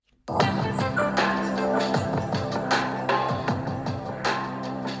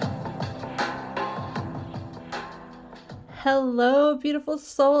Hello, beautiful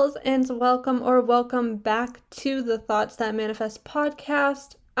souls, and welcome back to the Thoughts That Manifest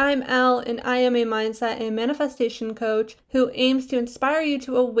podcast. I'm Elle, and I am a mindset and manifestation coach who aims to inspire you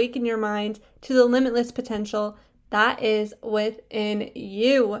to awaken your mind to the limitless potential that is within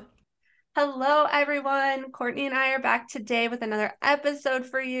you. Hello, everyone. Courtney and I are back today with another episode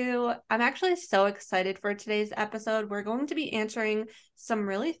for you. I'm actually so excited for today's episode. We're going to be answering some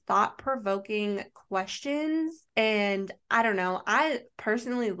really thought-provoking questions. And I don't know, I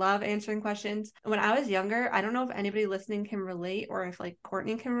personally love answering questions. When I was younger, I don't know if anybody listening can relate or if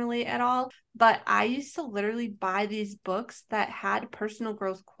Courtney can relate at all, but I used to literally buy these books that had personal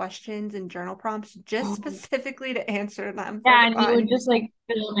growth questions and journal prompts just specifically to answer them for Yeah, and you would fun. just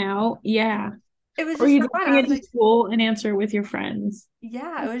fill them out. Yeah. It was Or just you'd for fun. bring I it was to like, school and answer with your friends.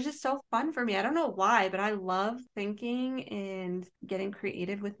 yeah, it was just so fun for me. I don't know why, but I love thinking and getting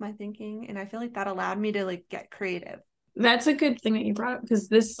creative with my thinking. And I feel like that allowed me to get creative. That's a good thing that you brought up because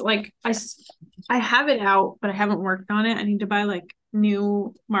this, I have it out, but I haven't worked on it. I need to buy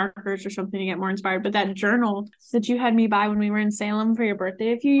new markers or something to get more inspired. But that journal that you had me buy when we were in Salem for your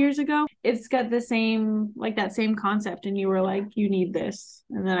birthday a few years ago, it's got the same, that same concept. And you were like, you need this.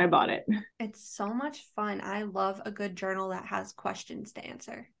 And then I bought it. It's so much fun. I love a good journal that has questions to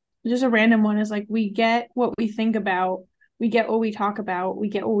answer. Just a random one is we get what we think about, we get what we talk about, we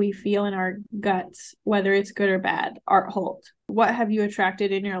get what we feel in our guts, whether it's good or bad. Art Holt, what have you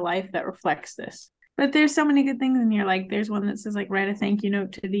attracted in your life that reflects this? But there's so many good things in here. There's one that says write a thank you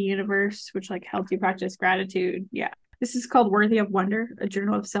note to the universe, which helps you practice gratitude. Yeah. This is called Worthy of Wonder, a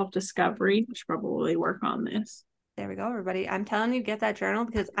journal of self-discovery. We should probably work on this. There we go, everybody. I'm telling you, get that journal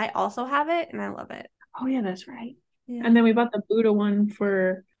because I also have it and I love it. Oh yeah, that's right. Yeah. And then we bought the Buddha one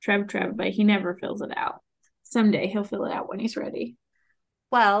for Trev, but he never fills it out. Someday he'll fill it out when he's ready.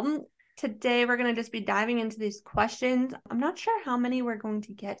 Well, today we're going to just be diving into these questions. I'm not sure how many we're going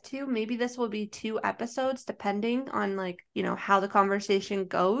to get to. Maybe this will be 2 episodes, depending on how the conversation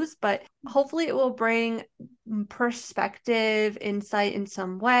goes, but hopefully it will bring perspective, insight in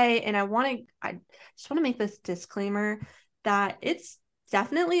some way. And I just want to make this disclaimer that it's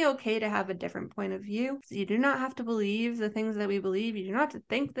definitely okay to have a different point of view. So you do not have to believe the things that we believe. You do not have to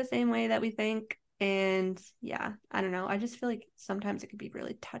think the same way that we think. And yeah, I don't know. I just feel like sometimes it could be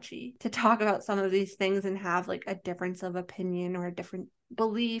really touchy to talk about some of these things and have a difference of opinion or a different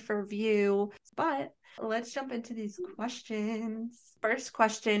belief or view. But let's jump into these questions. First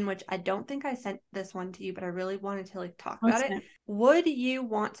question, which I don't think I sent this one to you, but I really wanted to talk about What's it. that? Would you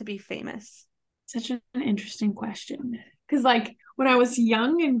want to be famous? Such an interesting question. Because when I was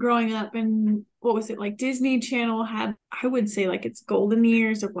young and growing up, and what was it, Disney Channel had, I would say its golden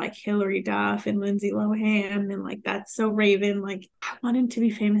years of Hilary Duff and Lindsay Lohan and That's So Raven. I wanted to be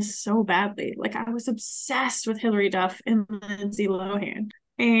famous so badly. I was obsessed with Hilary Duff and Lindsay Lohan.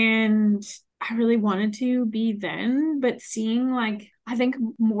 And I really wanted to be then, but seeing I think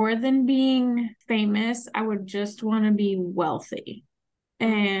more than being famous, I would just want to be wealthy.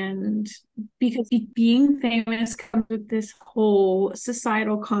 And because being famous comes with this whole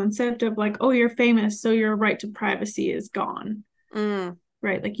societal concept of oh, you're famous, so your right to privacy is gone. Mm.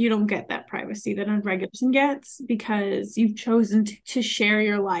 Right? You don't get that privacy that a regular person gets because you've chosen to share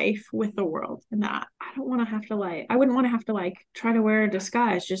your life with the world. And that I don't want to have to I wouldn't want to have to try to wear a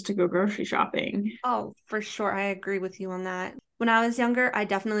disguise just to go grocery shopping. Oh, for sure. I agree with you on that. When I was younger, I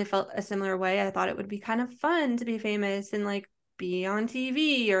definitely felt a similar way. I thought it would be kind of fun to be famous and be on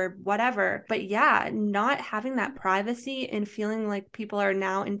TV or whatever. But yeah, not having that privacy and feeling like people are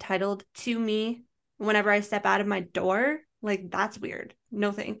now entitled to me whenever I step out of my door, that's weird.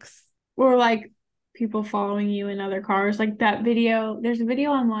 No thanks. Or people following you in other cars. That video, there's a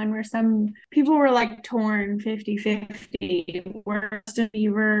video online where some people were torn 50-50, where Justin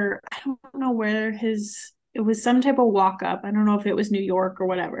Bieber, I don't know where it was some type of walk up. I don't know if it was New York or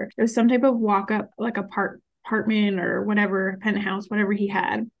whatever. It was some type of walk up, apartment or whatever, penthouse, whatever he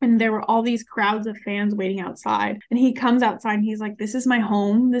had. And there were all these crowds of fans waiting outside. And he comes outside and he's like, this is my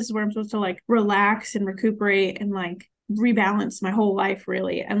home. This is where I'm supposed to relax and recuperate and rebalance my whole life,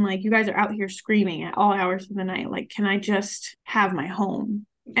 really. And you guys are out here screaming at all hours of the night. Can I just have my home?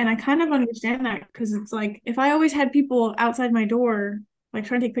 And I kind of understand that because it's if I always had people outside my door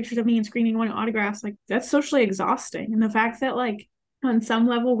trying to take pictures of me and screaming, wanting autographs, that's socially exhausting. And the fact that on some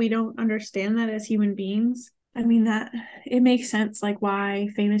level we don't understand that as human beings, I mean, that it makes sense why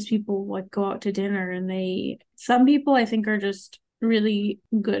famous people go out to dinner, and some people I think are just really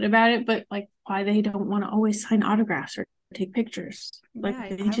good about it, but why they don't want to always sign autographs or take pictures. Like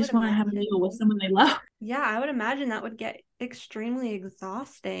Yeah, they I would just want to have a imagine. meal with someone they love. Yeah, I would imagine that would get extremely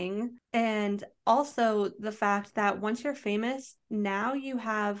exhausting. And also the fact that once you're famous, now you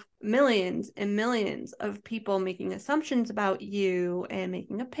have millions and millions of people making assumptions about you and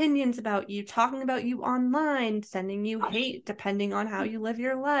making opinions about you, talking about you online, sending you hate depending on how you live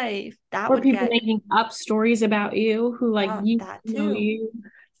your life. That Or would people get, making up stories about you who like you that know too. you.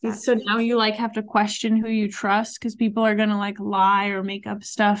 That So too. now you like have to question who you trust because people are gonna like lie or make up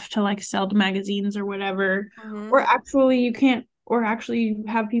stuff to like sell to magazines or whatever. Mm-hmm. Or actually you can't, or actually you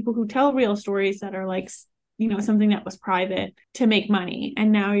have people who tell real stories that are like, you know, something that was private to make money.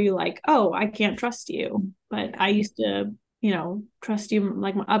 And now you're like, oh, I can't trust you. But Yeah. I used to, you know, trust you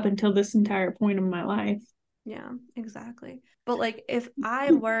like up until this entire point of my life. Yeah, exactly. But like if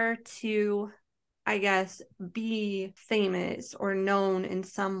I were to, I guess, be famous or known in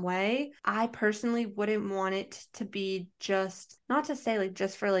some way, I personally wouldn't want it to be just, not to say like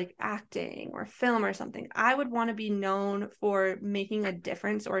just for like acting or film or something. I would want to be known for making a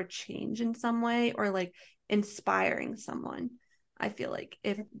difference or a change in some way or like inspiring someone. I feel like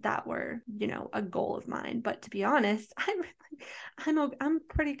if that were, a goal of mine. But to be honest, I'm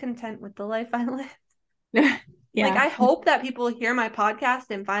pretty content with the life I live. Like, Yeah. I hope that people hear my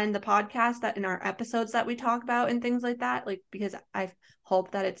podcast and find the podcast that in our episodes that we talk about and things like that, like, because I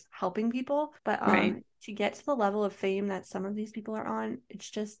hope that it's helping people. But Right. to get to the level of fame that some of these people are on, it's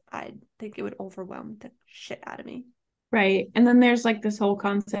just, I think it would overwhelm the shit out of me. Right. And then there's like this whole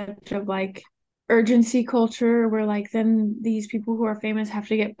concept of like urgency culture where like then these people who are famous have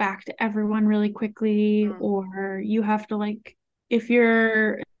to get back to everyone really quickly, Mm. or you have to like, if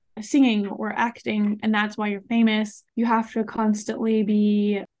you're singing or acting and that's why you're famous, you have to constantly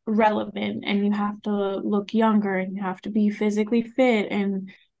be relevant and you have to look younger and you have to be physically fit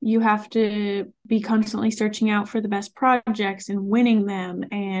and you have to be constantly searching out for the best projects and winning them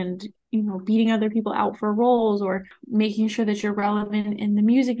and, you know, beating other people out for roles or making sure that you're relevant in the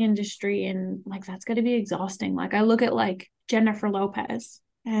music industry. And like that's going to be exhausting. Like I look at like Jennifer Lopez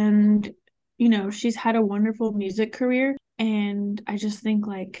and, you know, she's had a wonderful music career. And I just think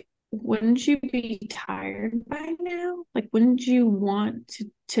like, wouldn't you be tired by now? Like, wouldn't you want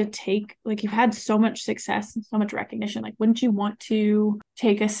to take, like you've had so much success and so much recognition, like wouldn't you want to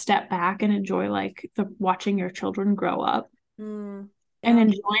take a step back and enjoy like the watching your children grow up Mm, and yeah.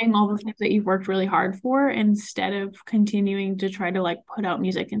 enjoying all the things that you've worked really hard for instead of continuing to try to like put out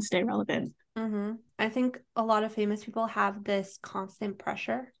music and stay relevant? Mm-hmm. I think a lot of famous people have this constant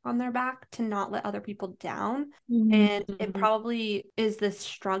pressure on their back to not let other people down. And it Mm-hmm. probably is this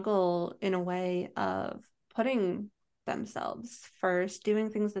struggle in a way of putting themselves first, doing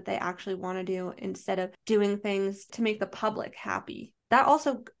things that they actually want to do instead of doing things to make the public happy. That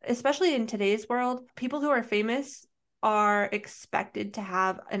also, especially in today's world, people who are famous are expected to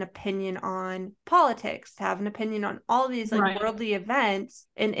have an opinion on politics, to have an opinion on all these like Right. worldly events.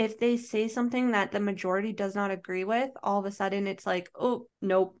 And if they say something that the majority does not agree with, all of a sudden it's like, oh,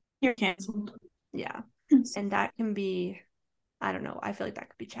 nope. You're canceled. Yeah. And that can be, I don't know, I feel like that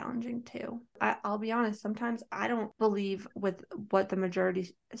could be challenging too. I'll be honest, sometimes I don't believe with what the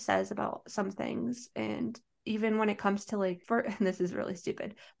majority says about some things. And even when it comes to like, and this is really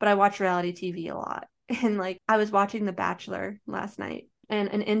stupid, but I watch reality TV a lot. And like, I was watching The Bachelor last night and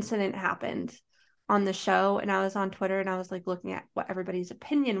an incident happened on the show. And I was on Twitter and I was like looking at what everybody's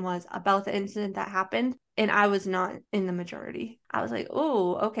opinion was about the incident that happened. And I was not in the majority. I was like,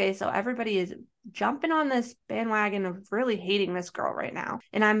 oh, okay. So everybody is jumping on this bandwagon of really hating this girl right now.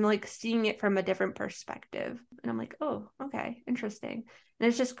 And I'm like seeing it from a different perspective. And I'm like, oh, okay, interesting. And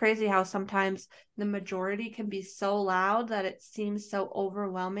it's just crazy how sometimes the majority can be so loud that it seems so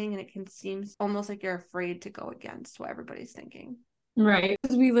overwhelming and it can seem almost like you're afraid to go against what everybody's thinking. Right.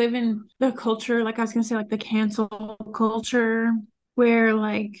 Because we live in the culture, like I was gonna say, like the cancel culture, where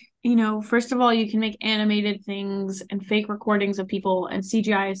like, you know, first of all, you can make animated things and fake recordings of people, and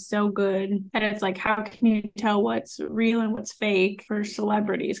CGI is so good that it's like, how can you tell what's real and what's fake for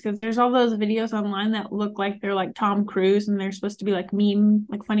celebrities? Because there's all those videos online that look like they're like Tom Cruise and they're supposed to be like meme,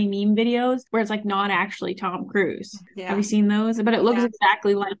 like funny meme videos, where it's like not actually Tom Cruise. Have you Yeah. seen those? But it looks Yeah.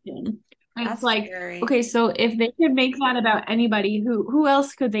 exactly like him. And it's That's like, scary. okay, so if they could make that about anybody, who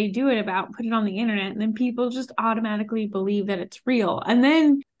else could they do it about? Put it on the internet, and then people just automatically believe that it's real. And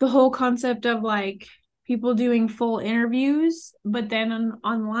then the whole concept of like people doing full interviews, but then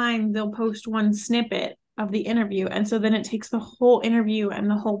online they'll post one snippet of the interview, and so then it takes the whole interview and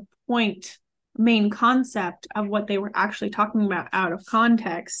the whole point main concept of what they were actually talking about out of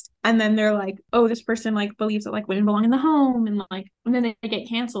context. And then they're like, oh, this person like believes that like women belong in the home and like and then they get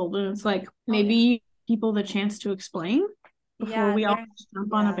canceled. And it's like Oh yeah. maybe people the chance to explain. before Yeah, we all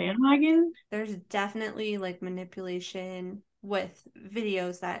jump on a bandwagon. there's definitely like manipulation with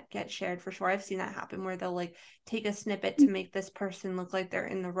videos that get shared for sure. I've seen that happen where they'll like take a snippet to make this person look like they're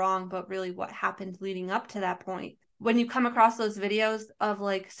in the wrong, but really what happened leading up to that point. When you come across those videos of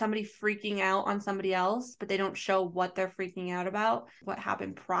like somebody freaking out on somebody else, but they don't show what they're freaking out about, what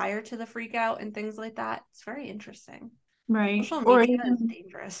happened prior to the freak out and things like that, it's very interesting. Right. Social Or media is even,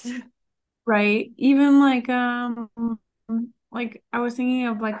 dangerous. right. Even like I was thinking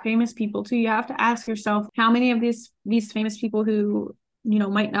of like famous people too. You have to ask yourself how many of these famous people who,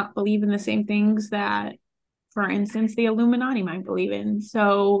 might not believe in the same things that, for instance, the Illuminati might believe in.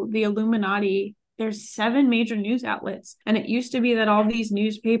 So the Illuminati, there's 7 major news outlets. And it used to be that all these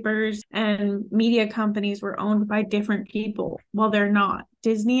newspapers and media companies were owned by different people. Well, they're not.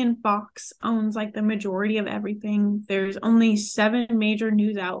 Disney and Fox owns like the majority of everything. There's only 7 major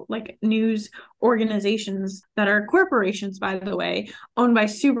news organizations that are corporations, by the way, owned by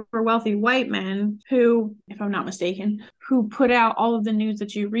super wealthy white men who, if I'm not mistaken, who put out all of the news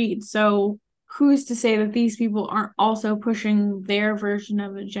that you read. So who's to say that these people aren't also pushing their version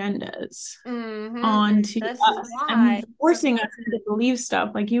of agendas onto This is us why. and forcing us to believe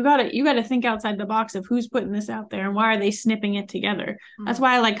stuff? Like you gotta think outside the box of who's putting this out there and why are they snipping it together. That's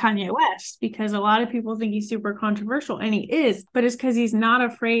why I like Kanye West, because a lot of people think he's super controversial, and he is, but it's because he's not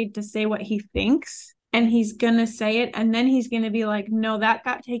afraid to say what he thinks, and he's gonna say it, and then he's gonna be like, no, that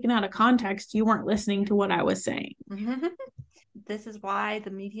got taken out of context, you weren't listening to what I was saying. This is why the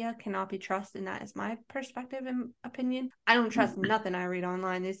media cannot be trusted, and that is my perspective and opinion. I don't trust nothing I read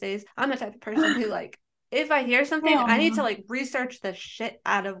online these days. I'm the type of person who, like, if I hear something, I need to like research the shit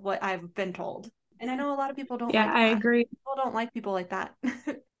out of what I've been told. And I know a lot of people don't like I that. agree. People don't like people like that.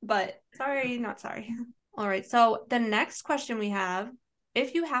 But sorry, not sorry. All right. So the next question we have,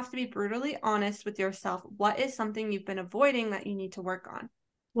 if you have to be brutally honest with yourself, what is something you've been avoiding that you need to work on?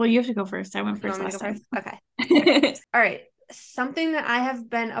 Well, you have to go first. I went You first want me to last go time. first? Okay. All right. Something that I have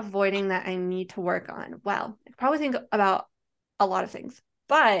been avoiding that I need to work on. Well, I probably think about a lot of things,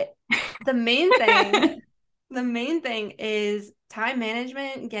 but the main thing, the main thing is time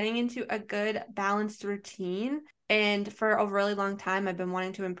management, getting into a good balanced routine. And for a really long time, I've been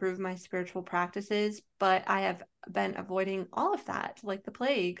wanting to improve my spiritual practices, but I have been avoiding all of that like the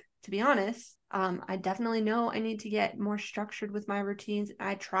plague, to be honest. I definitely know I need to get more structured with my routines.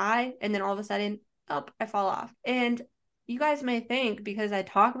 I try, and then all of a sudden, oh, I fall off. And you guys may think because I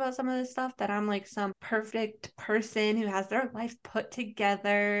talk about some of this stuff that I'm like some perfect person who has their life put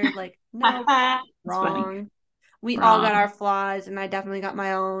together. Like, no, wrong. Funny. We all got Wrong. our flaws, and I definitely got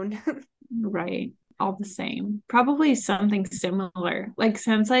my own. Right. All the same. Probably something similar. Like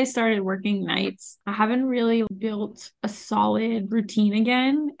since I started working nights, I haven't really built a solid routine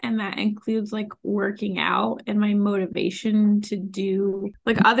again. And that includes like working out and my motivation to do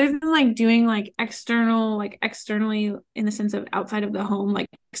like other than like doing like externally in the sense of outside of the home, like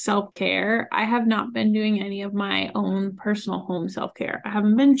self-care. I have not been doing any of my own personal home self-care. I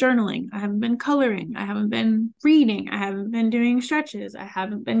haven't been journaling. I haven't been coloring. I haven't been reading. I haven't been doing stretches. I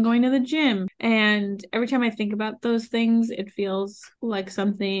haven't been going to the gym. And every time I think about those things, it feels like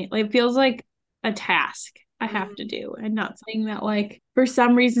something, like it feels like a task I have to do, and not something that like for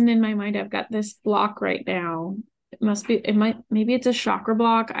some reason in my mind I've got this block right now. Maybe it's a chakra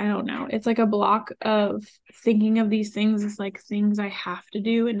block. I don't know. It's like a block of thinking of these things as like things I have to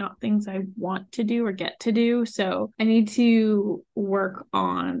do and not things I want to do or get to do. So I need to work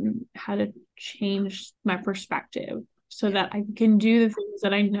on how to change my perspective so that I can do the things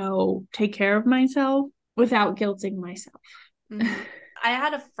that I know take care of myself without guilting myself. I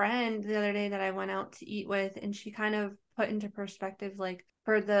had a friend the other day that I went out to eat with, and she kind of put into perspective, like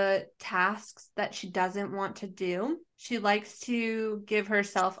for the tasks that she doesn't want to do, she likes to give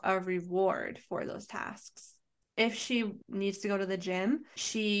herself a reward for those tasks. If she needs to go to the gym,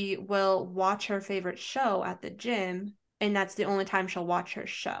 she will watch her favorite show at the gym, and that's the only time she'll watch her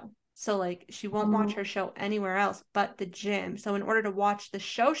show. So like she won't watch her show anywhere else but the gym. So in order to watch the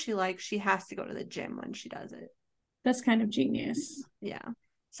show she likes, she has to go to the gym when she does it. That's kind of genius. Yeah.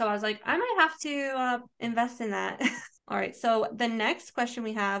 So I was like, I might have to invest in that. All right. So the next question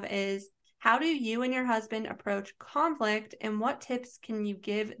we have is, how do you and your husband approach conflict, and what tips can you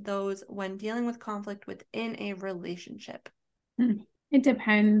give those when dealing with conflict within a relationship? It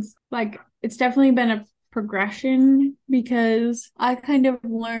depends. Like, it's definitely been a progression because I kind of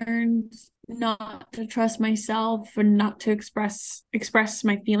learned not to trust myself and not to express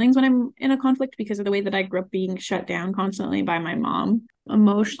my feelings when I'm in a conflict because of the way that I grew up being shut down constantly by my mom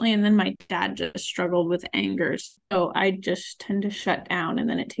emotionally, and then my dad just struggled with anger. So I just tend to shut down, and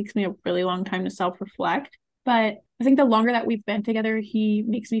then it takes me a really long time to self-reflect. But I think the longer that we've been together, he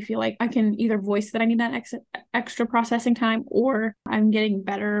makes me feel like I can either voice that I need that extra processing time, or I'm getting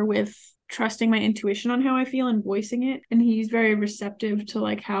better with trusting my intuition on how I feel and voicing it. And he's very receptive to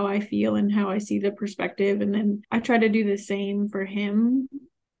like how I feel and how I see the perspective. And then I try to do the same for him.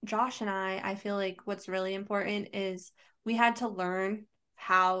 Josh and I feel like what's really important is we had to learn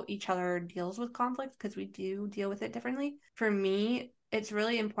how each other deals with conflict because we do deal with it differently. For me, it's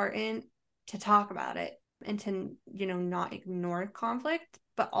really important to talk about it and to, not ignore conflict.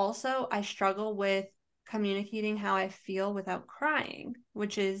 But also, I struggle with communicating how I feel without crying,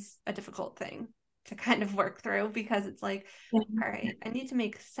 which is a difficult thing to kind of work through because it's like, all right, I need to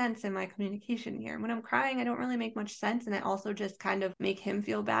make sense in my communication here. When I'm crying, I don't really make much sense. And I also just kind of make him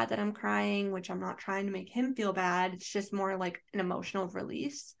feel bad that I'm crying, which I'm not trying to make him feel bad. It's just more like an emotional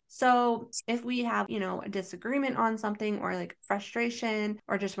release. So if we have, a disagreement on something or like frustration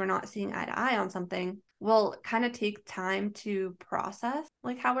or just we're not seeing eye to eye on something, we'll kind of take time to process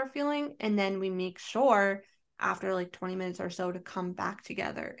like how we're feeling. And then we make sure after like 20 minutes or so to come back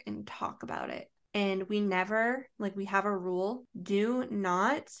together and talk about it. And we never, like, we have a rule: do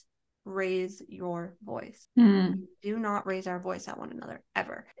not raise your voice. Do not raise our voice at one another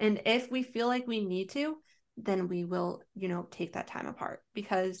ever. And if we feel like we need to, then we will, take that time apart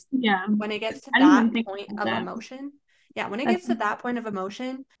because when it gets to that point of emotion, when it gets to that point of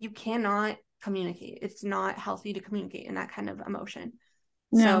emotion, you cannot communicate. It's not healthy to communicate in that kind of emotion.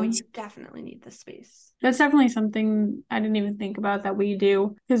 No. So you definitely need the space. That's definitely something I didn't even think about that we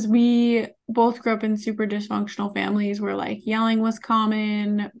do because we both grew up in super dysfunctional families where like yelling was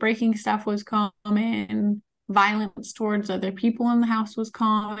common, breaking stuff was common, violence towards other people in the house was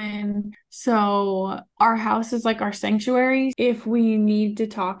common. So our house is like our sanctuary. If we need to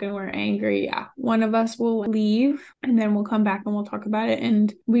talk and we're angry, one of us will leave and then we'll come back and we'll talk about it.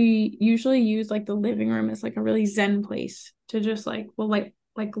 And we usually use like the living room as like a really zen place to just like, we'll light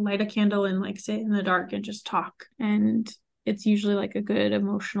a candle and like sit in the dark and just talk. And it's usually like a good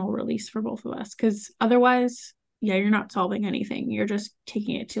emotional release for both of us because otherwise, you're not solving anything. You're just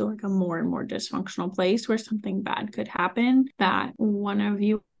taking it to like a more and more dysfunctional place where something bad could happen that one of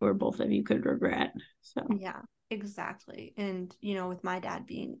you or both of you could regret. So yeah, exactly. And with my dad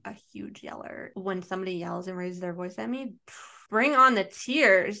being a huge yeller, when somebody yells and raises their voice at me, bring on the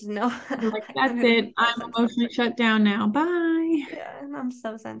tears. No, like, that's it. I'm emotionally shut down now. Bye. Yeah, and I'm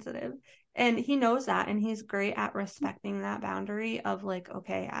so sensitive. And he knows that, and he's great at respecting that boundary of like,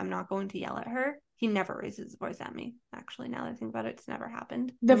 okay, I'm not going to yell at her. He never raises his voice at me. Actually, now that I think about it, it's never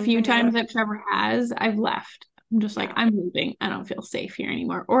happened. The few times that Trevor has, I've left. I'm just like, I'm leaving. I don't feel safe here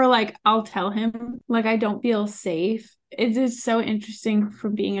anymore. Or like, I'll tell him, like, I don't feel safe. It is so interesting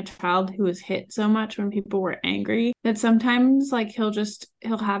from being a child who was hit so much when people were angry that sometimes like he'll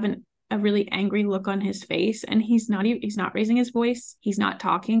have a really angry look on his face and he's not raising his voice, he's not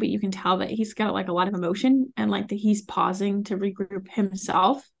talking, but you can tell that he's got like a lot of emotion and like that he's pausing to regroup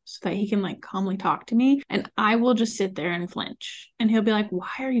himself so that he can like calmly talk to me. And I will just sit there and flinch. And he'll be like, why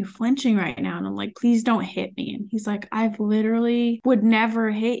are you flinching right now? And I'm like, please don't hit me. And he's like, I've literally would never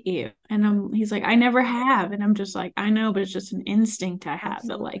hit you. And he's like, I never have. And I'm just like, I know, but it's just an instinct I have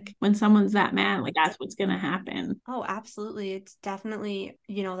that like when someone's that mad, like that's what's gonna happen. Oh, absolutely. It's definitely,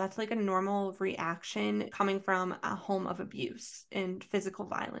 that's like a normal reaction coming from a home of abuse and physical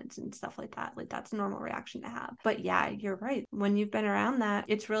violence and stuff like that. Like that's a normal reaction to have. But yeah, you're right. When you've been around that,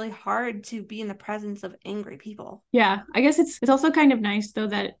 it's really hard to be in the presence of angry people. Yeah, I guess it's also kind of nice though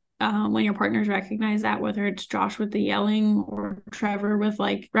that when your partners recognize that, whether it's Josh with the yelling or Trevor with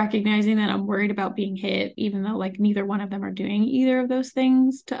like recognizing that I'm worried about being hit, even though like neither one of them are doing either of those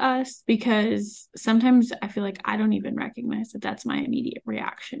things to us, because sometimes I feel like I don't even recognize that that's my immediate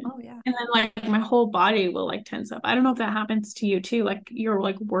reaction. Oh, yeah. And then like my whole body will like tense up. I don't know if that happens to you too. Like you're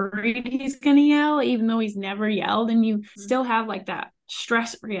like worried he's going to yell, even though he's never yelled, and you still have like that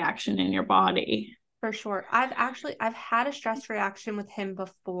stress reaction in your body. For sure. I've had a stress reaction with him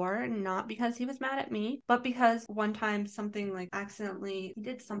before, not because he was mad at me, but because one time something like accidentally, he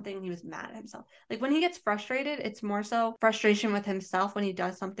did something, he was mad at himself. Like when he gets frustrated, it's more so frustration with himself when he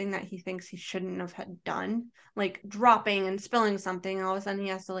does something that he thinks he shouldn't have done, like dropping and spilling something. And all of a sudden he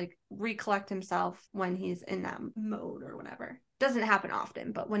has to like recollect himself when he's in that mode or whatever. Doesn't happen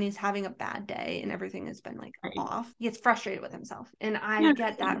often, but when he's having a bad day and everything has been like off, he gets frustrated with himself. And I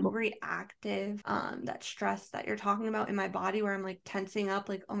get that reactive, that stress that you're talking about in my body where I'm like tensing up,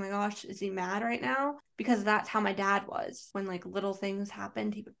 like, oh my gosh, is he mad right now? Because that's how my dad was. When like little things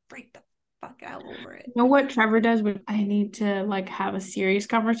happened, he would freak the fuck out over it. You know what Trevor does? I need to like have a serious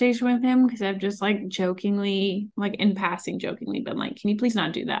conversation with him because I've just like jokingly, like in passing, jokingly been like, can you please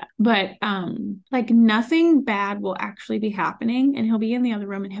not do that? But like nothing bad will actually be happening, and he'll be in the other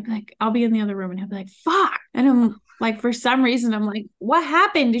room, and he'll be like, I'll be in the other room, and he'll be like, fuck, and I'm like, for some reason, I'm like, what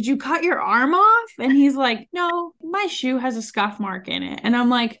happened? Did you cut your arm off? And he's like, no, my shoe has a scuff mark in it. And I'm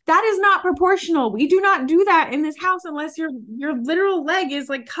like, that is not proportional. We do not do that in this house unless your literal leg is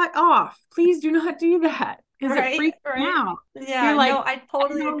like cut off. Please do not do that because it freaks me out. Yeah, You're like, no, I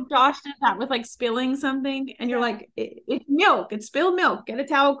totally know Josh did that with like spilling something, and you're like, it's milk, it's spilled milk. Get a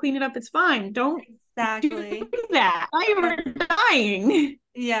towel, clean it up. It's fine. Don't exactly do that. I you were dying.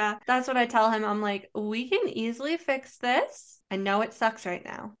 Yeah, that's what I tell him. I'm like, we can easily fix this. I know it sucks right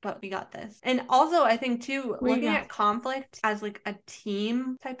now, but we got this. And also, I think too, looking at conflict as like a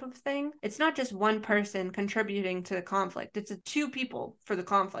team type of thing, it's not just one person contributing to the conflict. It's two people for the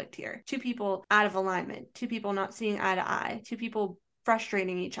conflict here. Two people out of alignment, two people not seeing eye to eye, two people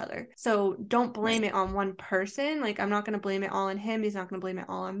frustrating each other. So don't blame it on one person. Like, I'm not going to blame it all on him. He's not going to blame it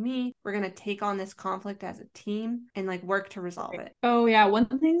all on me. We're going to take on this conflict as a team and like work to resolve it. Oh yeah. One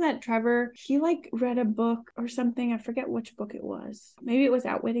thing that Trevor, he like read a book or something. I forget which book it was. Maybe it was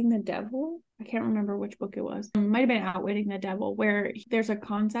Outwitting the Devil. I can't remember which book it was. It might have been Outwitting the Devil, where there's a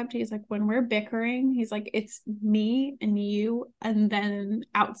concept. He's like, when we're bickering, he's like, it's me and you, and then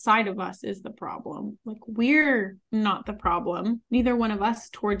outside of us is the problem. Like, we're not the problem. Neither one of us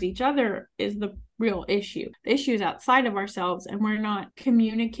towards each other is the real issue. The issue is outside of ourselves, and we're not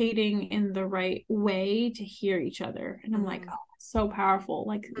communicating in the right way to hear each other. And I'm like, oh, so powerful.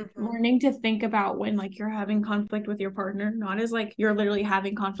 Like learning to think about when like you're having conflict with your partner, not as like you're literally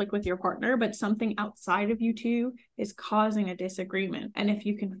having conflict with your partner, but something outside of you two is causing a disagreement. And if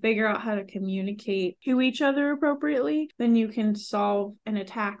you can figure out how to communicate to each other appropriately, then you can solve and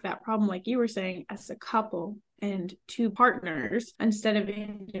attack that problem, like you were saying, as a couple and two partners instead of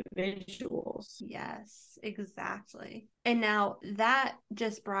individuals. Yes, exactly. And now that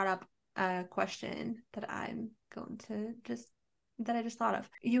just brought up a question that I'm going to that I just thought of.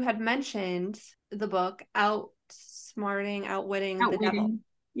 You had mentioned the book Outwitting the Devil.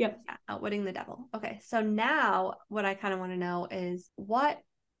 Yep. Yeah, Outwitting the Devil. Okay, so now what I kind of want to know is, what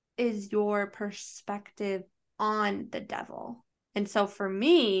is your perspective on the devil? And so for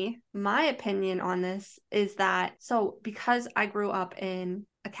me, my opinion on this is that, so because I grew up in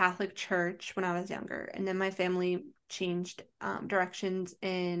a Catholic church when I was younger, and then my family changed directions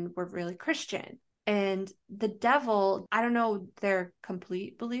and were really Christian. And the devil, I don't know their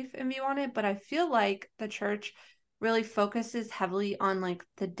complete belief and view on it, but I feel like the church really focuses heavily on like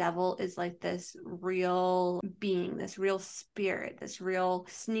the devil is like this real being, this real spirit, this real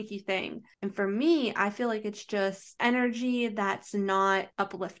sneaky thing. And for me, I feel like it's just energy that's not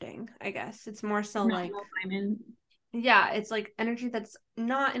uplifting, I guess. It's more so like, yeah, it's like energy that's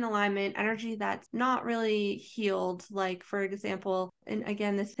not in alignment, energy that's not really healed. Like, for example, and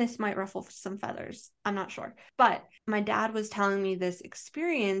again, this might ruffle some feathers, I'm not sure, but my dad was telling me this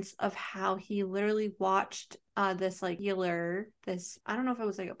experience of how he literally watched this like healer, this, I don't know if it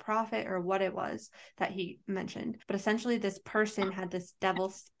was like a prophet or what it was that he mentioned, but essentially this person had this devil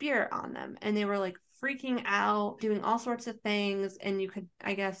spirit on them, and they were like freaking out, doing all sorts of things, and you could,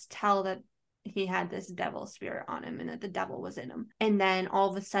 I guess, tell that he had this devil spirit on him and that the devil was in him. And then all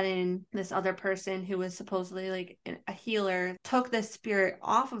of a sudden, this other person who was supposedly like a healer took this spirit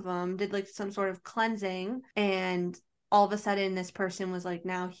off of him, did like some sort of cleansing, and all of a sudden this person was like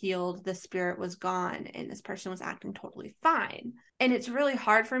now healed, the spirit was gone, and this person was acting totally fine. And it's really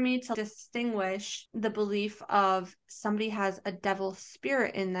hard for me to distinguish the belief of somebody has a devil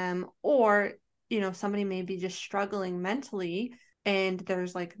spirit in them, or, you know, somebody may be just struggling mentally and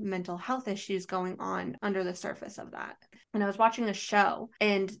there's like mental health issues going on under the surface of that. And I was watching a show,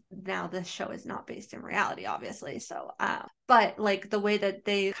 and now this show is not based in reality, obviously. So, but like the way that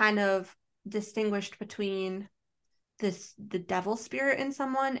they kind of distinguished between the devil spirit in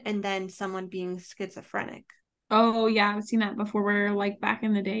someone and then someone being schizophrenic. Oh yeah, I've seen that before, where like back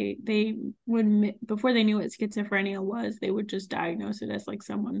in the day, they would, before they knew what schizophrenia was, they would just diagnose it as like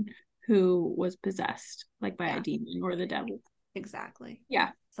someone who was possessed like by a demon or the devil. Exactly.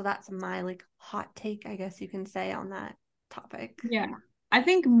 Yeah. So that's my like hot take, I guess you can say, on that topic. Yeah. I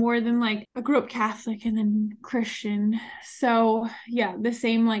think more than like, I grew up Catholic and then Christian. So yeah, the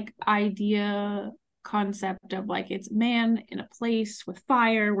same like idea concept of like, it's man in a place with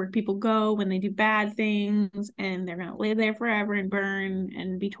fire where people go when they do bad things, and they're gonna live there forever and burn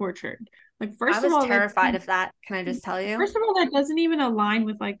and be tortured. Like, first of all, I was terrified of that. Can I just tell you? First of all, that doesn't even align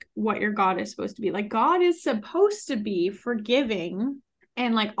with like what your God is supposed to be. Like, God is supposed to be forgiving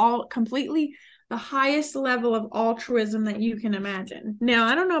and like all completely the highest level of altruism that you can imagine. Now,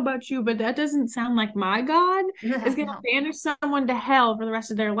 I don't know about you, but that doesn't sound like my God is going to No. banish someone to hell for the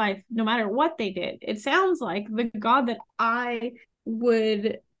rest of their life, no matter what they did. It sounds like the God that I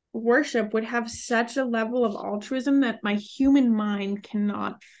would worship would have such a level of altruism that my human mind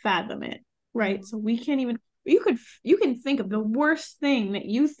cannot fathom it. Right. So we can't even you can think of the worst thing that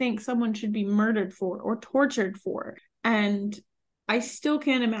you think someone should be murdered for or tortured for, and I still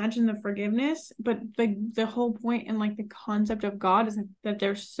can't imagine the forgiveness, but the whole point and like the concept of God is that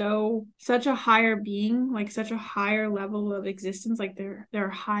they're such a higher being, like such a higher level of existence, like their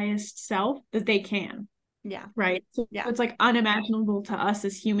highest self, that they can. Yeah. Right. So Yeah. it's like unimaginable to us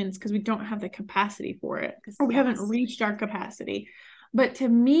as humans because we don't have the capacity for it, or we haven't reached our capacity. But to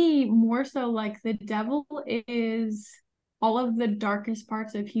me, more so like the devil is all of the darkest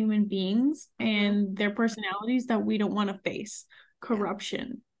parts of human beings and their personalities that we don't want to face.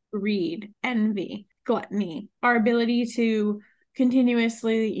 Corruption, greed, envy, gluttony, our ability to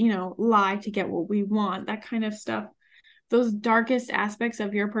continuously, lie to get what we want, that kind of stuff. Those darkest aspects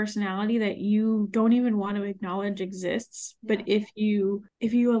of your personality that you don't even want to acknowledge exists. But if you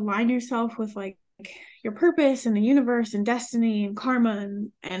align yourself with like your purpose and the universe and destiny and karma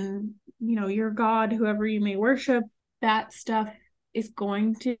and your God, whoever you may worship, that stuff is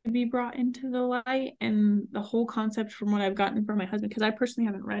going to be brought into the light. And the whole concept, from what I've gotten from my husband, because I personally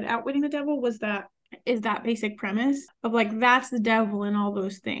haven't read Outwitting the Devil, is that basic premise of like that's the devil and all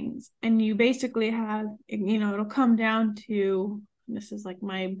those things. And you basically have, it'll come down to, this is like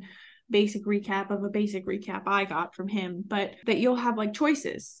my basic recap of a basic recap I got from him, but that you'll have like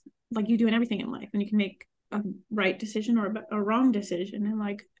choices like you do in everything in life, and you can make a right decision or a wrong decision, and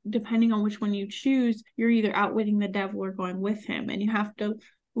like depending on which one you choose, you're either outwitting the devil or going with him. And you have to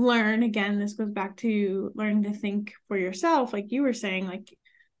learn, again, this goes back to learning to think for yourself, like you were saying, like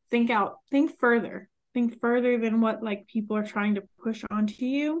think further than what like people are trying to push onto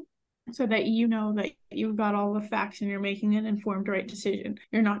you, so that you know that you've got all the facts and you're making an informed right decision.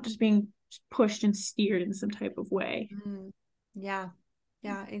 You're not just being pushed and steered in some type of way. Yeah.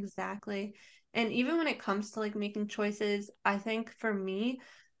 Yeah, exactly. And even when it comes to like making choices, I think for me,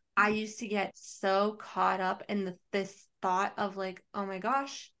 I used to get so caught up in this thought of like, oh my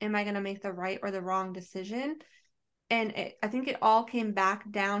gosh, am I going to make the right or the wrong decision? And I think it all came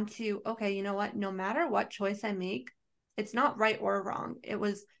back down to, okay, you know what? No matter what choice I make, it's not right or wrong. It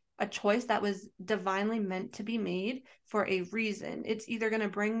was a choice that was divinely meant to be made for a reason. It's either going to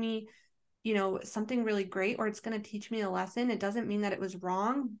bring me, something really great, or it's going to teach me a lesson. It doesn't mean that it was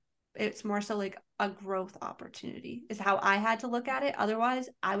wrong. It's more so like a growth opportunity is how I had to look at it. Otherwise,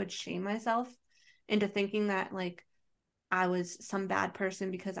 I would shame myself into thinking that like I was some bad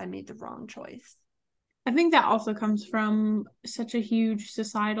person because I made the wrong choice. I think that also comes from such a huge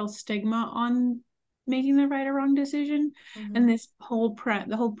societal stigma on making the right or wrong decision. And this the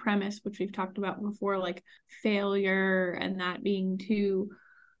whole premise, which we've talked about before, like failure and that being too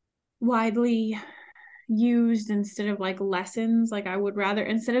widely used instead of like lessons. Like I would rather,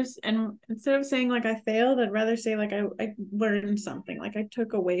 instead of saying like I failed, I'd rather say like I learned something, like I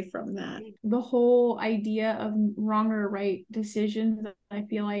took away from that. The whole idea of wrong or right decisions, I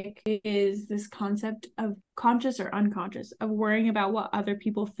feel like, is this concept of conscious or unconscious, of worrying about what other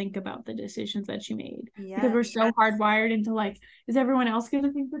people think about the decisions that you made. Because we're so hardwired into like, is everyone else going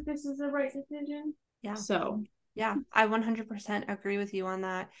to think that this is the right decision? So yeah, I 100% agree with you on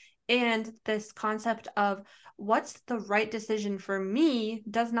that. And this concept of what's the right decision for me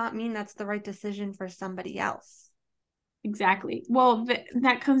does not mean that's the right decision for somebody else. Exactly. Well,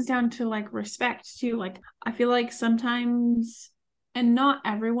 that comes down to like respect too. Like I feel like sometimes, and not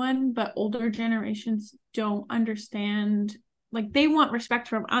everyone, but older generations don't understand, like they want respect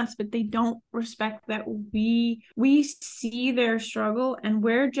from us, but they don't respect that we see their struggle, and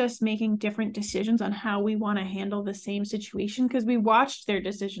we're just making different decisions on how we want to handle the same situation because we watched their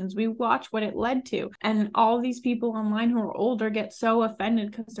decisions, we watched what it led to. And all these people online who are older get so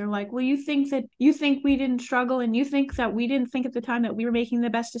offended because they're like, well, you think we didn't struggle, and you think that we didn't think at the time that we were making the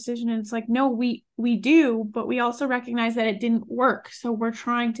best decision. And it's like, no, we do, but we also recognize that it didn't work, so we're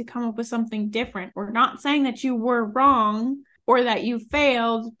trying to come up with something different. We're not saying that you were wrong or that you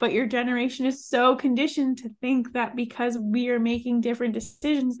failed, but your generation is so conditioned to think that because we are making different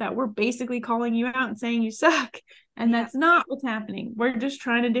decisions that we're basically calling you out and saying you suck. And that's not what's happening. We're just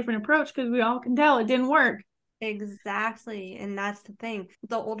trying a different approach because we all can tell it didn't work. Exactly. And that's the thing.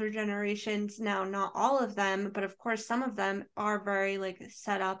 The older generations now, not all of them, but of course some of them are very like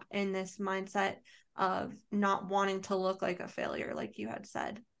set up in this mindset of not wanting to look like a failure, like you had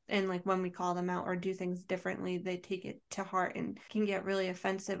said. And like when we call them out or do things differently, they take it to heart and can get really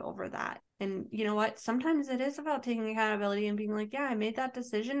offensive over that. And you know what? Sometimes it is about taking accountability and being like, yeah, I made that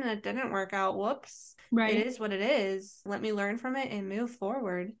decision and it didn't work out. Whoops. Right. It is what it is. Let me learn from it and move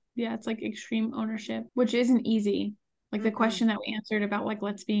forward. Yeah, it's like extreme ownership, which isn't easy. Like the Mm-mm. question that we answered about like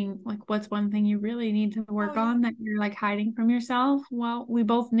what's one thing you really need to work on that you're like hiding from yourself? Well, we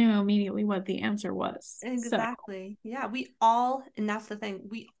both knew immediately what the answer was. So Exactly. Yeah, we all, and that's the thing,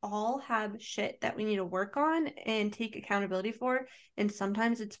 we all have shit that we need to work on and take accountability for. And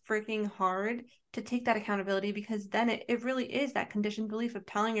sometimes it's freaking hard to take that accountability because then it really is that conditioned belief of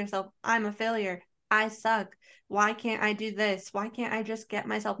telling yourself, I'm a failure. I suck. Why can't I do this? Why can't I just get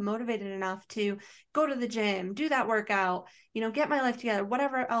myself motivated enough to go to the gym, do that workout, get my life together,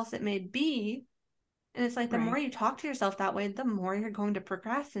 whatever else it may be. And it's like the more right. you talk to yourself that way, the more you're going to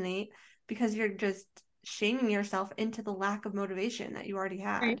procrastinate because you're just shaming yourself into the lack of motivation that you already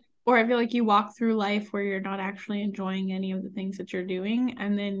Right. had. Or I feel like you walk through life where you're not actually enjoying any of the things that you're doing,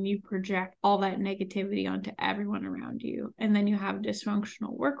 and then you project all that negativity onto everyone around you. And then you have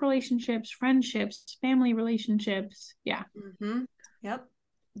dysfunctional work relationships, friendships, family relationships. Yeah. Mm-hmm. Yep.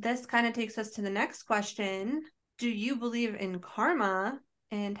 This kind of takes us to the next question. Do you believe in karma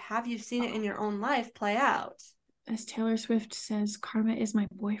and have you seen it in your own life play out? As Taylor Swift says, karma is my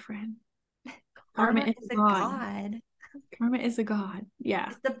boyfriend. Karma Karma is is a a god. god. Karma is a god. Yeah.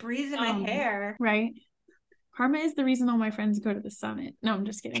 It's the breeze in my hair. Right. Karma is the reason all my friends go to the summit. No, I'm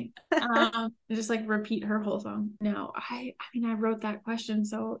just kidding. Just like repeat her whole song. No, I mean I wrote that question.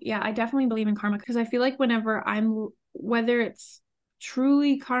 So yeah, I definitely believe in karma because I feel like whenever whether it's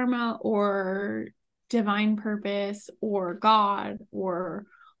truly karma or divine purpose or God or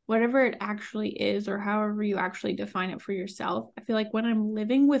whatever it actually is or however you actually define it for yourself, I feel like when I'm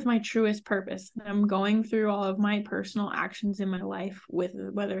living with my truest purpose and I'm going through all of my personal actions in my life, with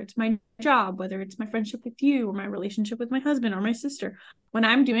whether it's my job, whether it's my friendship with you or my relationship with my husband or my sister, when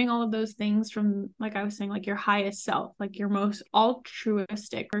I'm doing all of those things from, like I was saying, like your highest self, like your most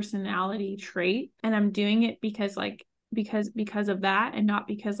altruistic personality trait, and I'm doing it because of that and not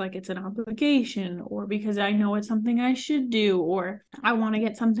because like it's an obligation or because I know it's something I should do or I want to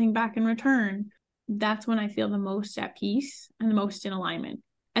get something back in return, that's when I feel the most at peace and the most in alignment.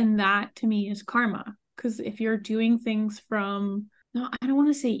 And that to me is karma. Because if you're doing things from, no, I don't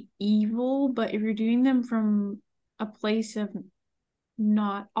want to say evil, but if you're doing them from a place of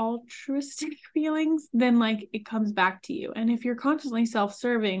not altruistic feelings, then like it comes back to you. And if you're constantly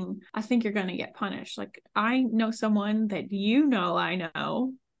self-serving, I think you're going to get punished. Like I know someone that I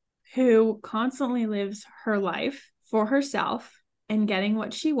know who constantly lives her life for herself and getting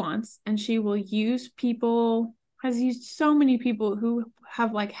what she wants, and she will use people, has used so many people who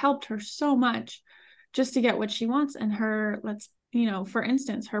have like helped her so much just to get what she wants. And her, for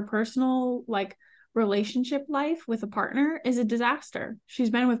instance, her personal like relationship life with a partner is a disaster. She's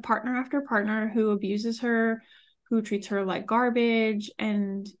been with partner after partner who abuses her, who treats her like garbage.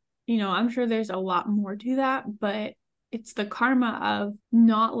 And, I'm sure there's a lot more to that, but it's the karma of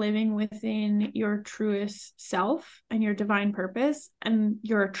not living within your truest self and your divine purpose, and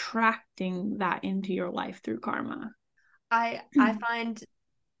you're attracting that into your life through karma. I find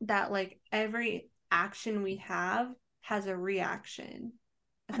that like every action we have has a reaction,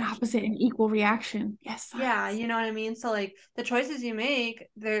 An essentially. opposite and equal reaction. Yes, Yeah, science. you know what I mean? So like the choices you make,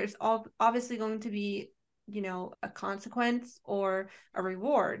 there's obviously going to be, a consequence or a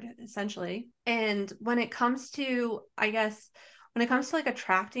reward, essentially. And when it comes to, I guess, when it comes to like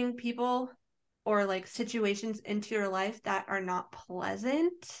attracting people or like situations into your life that are not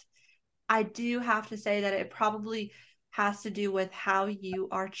pleasant, I do have to say that it probably has to do with how you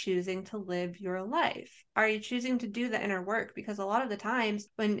are choosing to live your life. Are you choosing to do the inner work? Because a lot of the times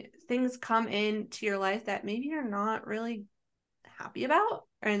when things come into your life that maybe you're not really happy about,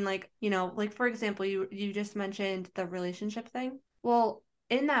 and like, like for example, you just mentioned the relationship thing. Well,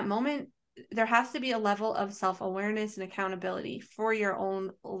 in that moment, there has to be a level of self-awareness and accountability for your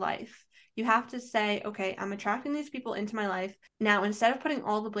own life. You have to say, okay, I'm attracting these people into my life. Now, instead of putting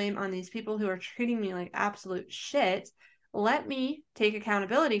all the blame on these people who are treating me like absolute shit, let me take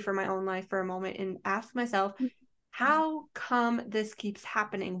accountability for my own life for a moment and ask myself, how come this keeps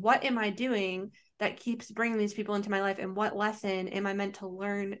happening? What am I doing that keeps bringing these people into my life? And what lesson am I meant to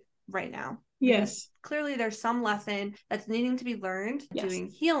learn right now? Because Yes. clearly there's some lesson that's needing to be learned, Yes. doing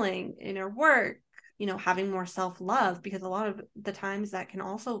healing, inner work, having more self-love, because a lot of the times that can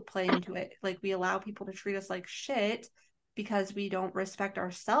also play into it. Like we allow people to treat us like shit because we don't respect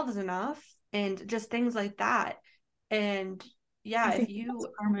ourselves enough and just things like that. And yeah, I if think that's you,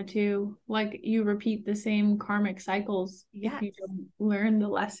 karma too. Like you repeat the same karmic cycles if yes, you don't learn the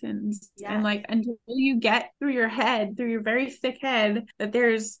lessons. And yes. like until you get through your head, through your very thick head, that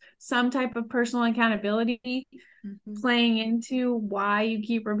there's some type of personal accountability Mhm. playing into why you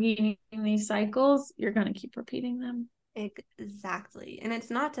keep repeating these cycles, you're gonna keep repeating them. Exactly. And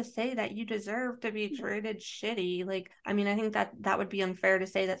it's not to say that you deserve to be treated shitty. Like, I mean, I think that that would be unfair to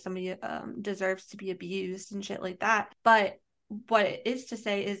say that somebody deserves to be abused and shit like that. But what it is to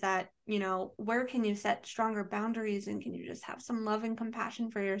say is that, you know, where can you set stronger boundaries and can you just have some love and compassion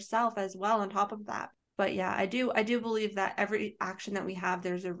for yourself as well on top of that? But yeah, I do believe that every action that we have,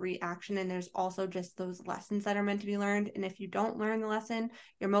 there's a reaction and there's also just those lessons that are meant to be learned. And if you don't learn the lesson,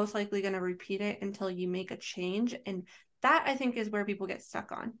 you're most likely going to repeat it until you make a change. And that I think is where people get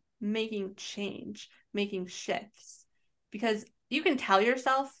stuck on making change, making shifts. Because you can tell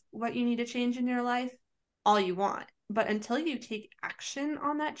yourself what you need to change in your life all you want. But until you take action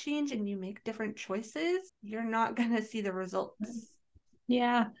on that change and you make different choices, you're not going to see the results.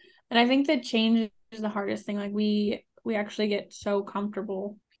 Yeah. And I think that change is the hardest thing. Like we actually get so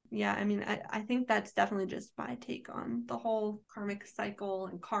comfortable. Yeah, I mean, I think that's definitely just my take on the whole karmic cycle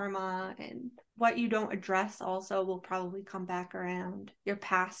and karma, and what you don't address also will probably come back around. Your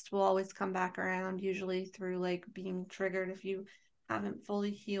past will always come back around, usually through like being triggered if you haven't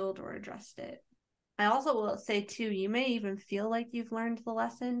fully healed or addressed it. I also will say too, you may even feel like you've learned the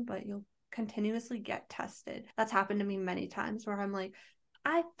lesson, but you'll continuously get tested. That's happened to me many times where I'm like,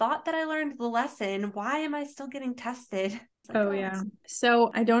 I thought that I learned the lesson. Why am I still getting tested? It's like, Oh, yeah.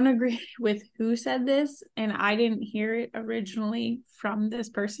 So I don't agree with who said this, and I didn't hear it originally from this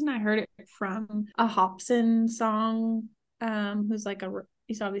person. I heard it from a Hobson song, who's like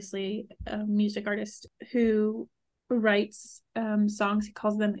he's obviously a music artist who writes songs. He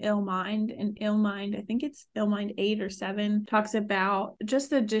calls them Ill Mind, and Ill Mind, I think it's Ill Mind 8 or 7, talks about just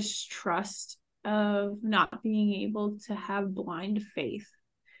the distrust of not being able to have blind faith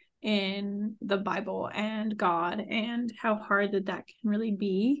in the Bible and God, and how hard that can really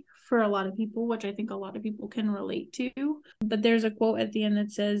be for a lot of people, which I think a lot of people can relate to. But there's a quote at the end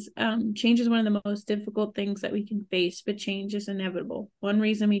that says, change is one of the most difficult things that we can face, but change is inevitable. One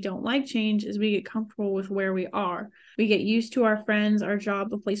reason we don't like change is we get comfortable with where we are. We get used to our friends, our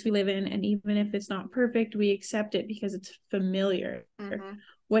job, the place we live in, and even if it's not perfect, we accept it because it's familiar. mm-hmm.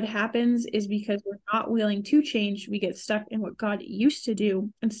 What happens is because we're not willing to change, we get stuck in what God used to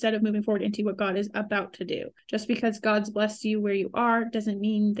do instead of moving forward into what God is about to do. Just because God's blessed you where you are doesn't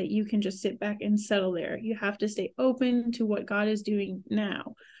mean that you can just sit back and settle there. You have to stay open to what God is doing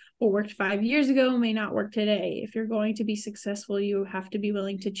now. What worked 5 years ago may not work today. If you're going to be successful, you have to be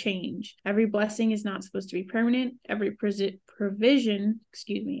willing to change. Every blessing is not supposed to be permanent. Every provision,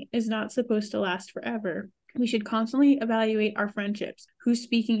 is not supposed to last forever. We should constantly evaluate our friendships. Who's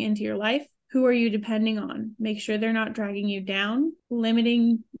speaking into your life? Who are you depending on? Make sure they're not dragging you down,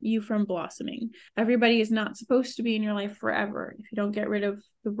 limiting you from blossoming. Everybody is not supposed to be in your life forever. If you don't get rid of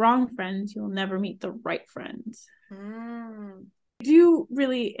the wrong friends, you'll never meet the right friends. Mm. I do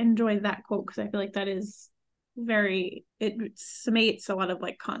really enjoy that quote because I feel like that is it summates a lot of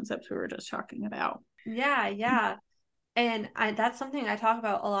like concepts we were just talking about. Yeah. And that's something I talk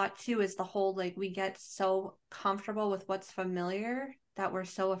about a lot too, is the whole like we get so comfortable with what's familiar that we're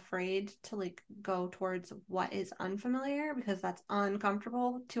so afraid to like go towards what is unfamiliar because that's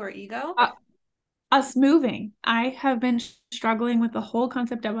uncomfortable to our ego. Us moving. I have been struggling with the whole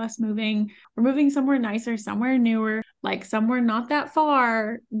concept of us moving. We're moving somewhere nicer, somewhere newer, like somewhere not that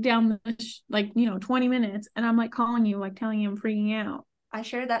far down the 20 minutes. And I'm like calling you, like telling you I'm freaking out. I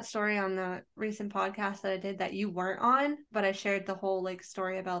shared that story on the recent podcast that I did that you weren't on, but I shared the whole like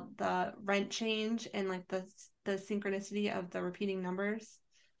story about the rent change and like the synchronicity of the repeating numbers.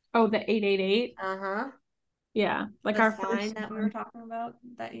 Oh, the 888. Uh-huh. Yeah. Like The our sign first that we were one. talking about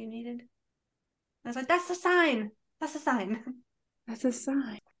that you needed. I was like, that's the sign. That's the sign. That's a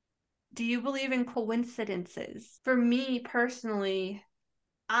sign. Do you believe in coincidences? For me personally,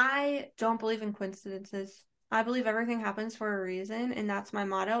 I don't believe in coincidences. I believe everything happens for a reason, and that's my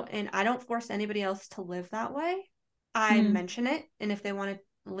motto. And I don't force anybody else to live that way. I mention it, and if they want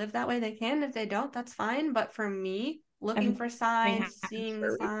to live that way, they can. If they don't, that's fine. But for me, looking for Everything signs, happens seeing the for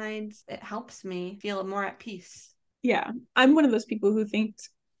a reason. signs, it helps me feel more at peace. Yeah. I'm one of those people who thinks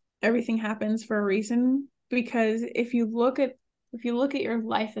everything happens for a reason because if you look at your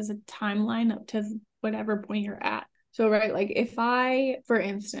life as a timeline up to whatever point you're at. So, right, like if I, for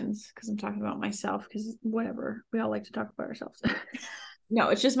instance, because I'm talking about myself, because whatever, we all like to talk about ourselves. No,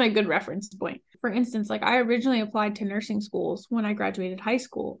 it's just my good reference point. For instance, like I originally applied to nursing schools when I graduated high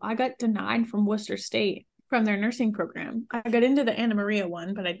school. I got denied from Worcester State from their nursing program. I got into the Anna Maria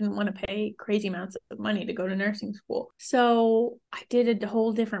one, but I didn't want to pay crazy amounts of money to go to nursing school. So I did a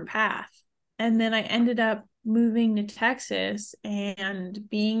whole different path. And then I ended up moving to Texas and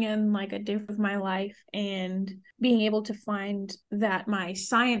being in like a different of my life and being able to find that my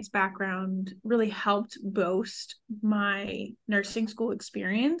science background really helped boost my nursing school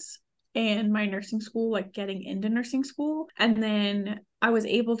experience and my nursing school, like getting into nursing school. And then I was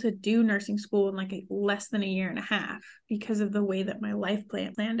able to do nursing school in like less than a year and a half because of the way that my life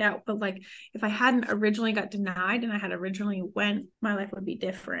planned out. But like if I hadn't originally got denied and I had originally went, my life would be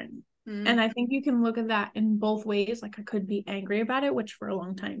different. And I think you can look at that in both ways. Like I could be angry about it, which for a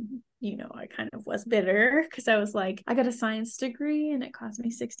long time, I kind of was bitter because I was like, I got a science degree and it cost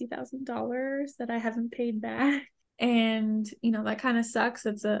me $60,000 that I haven't paid back. And that kind of sucks.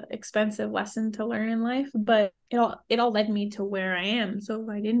 It's a expensive lesson to learn in life, but it all led me to where I am. So if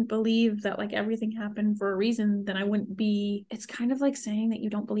I didn't believe that like everything happened for a reason, then I wouldn't be. It's kind of like saying that you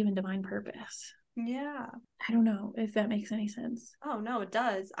don't believe in divine purpose. Yeah. I don't know if that makes any sense. Oh, no, it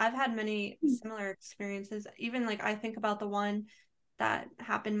does. I've had many similar experiences. Even like I think about the one that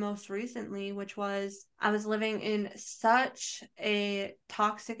happened most recently, which was I was living in such a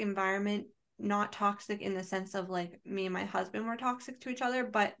toxic environment, not toxic in the sense of like me and my husband were toxic to each other,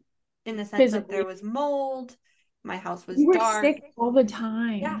 but in the sense of there was mold, my house was You were dark. sick all the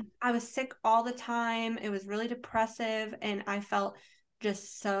time. Yeah, I was sick all the time. It was really depressive and I felt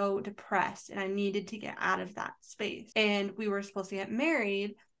just so depressed and I needed to get out of that space. And we were supposed to get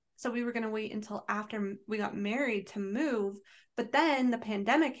married. So we were going to wait until after we got married to move. But then the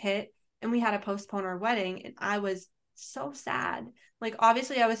pandemic hit and we had to postpone our wedding. And I was so sad. Like,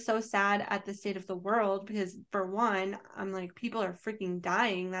 obviously, I was so sad at the state of the world because, for one, I'm like, people are freaking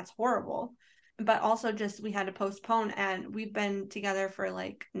dying. That's horrible. But also just we had to postpone, and we've been together for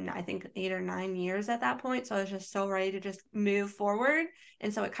like I think 8 or 9 years at that point, so I was just so ready to just move forward,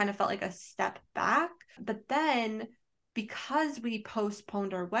 and so it kind of felt like a step back. But then because we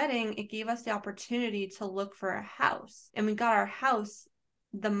postponed our wedding, it gave us the opportunity to look for a house, and we got our house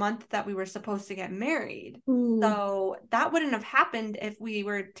the month that we were supposed to get married. So that wouldn't have happened if we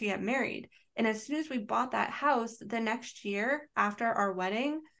were to get married. And as soon as we bought that house, the next year after our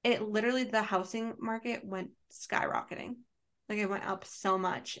wedding, the housing market went skyrocketing. Like it went up so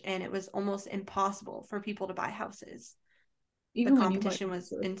much and it was almost impossible for people to buy houses. The competition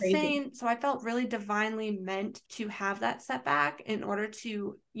was insane. Crazy. So I felt really divinely meant to have that setback in order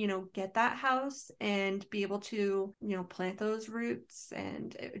to, get that house and be able to, plant those roots.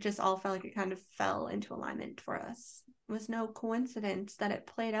 And it just all felt like it kind of fell into alignment for us. It was no coincidence that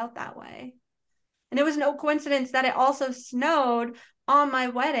it played out that way. And it was no coincidence that it also snowed on my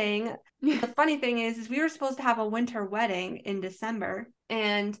wedding. The funny thing is we were supposed to have a winter wedding in December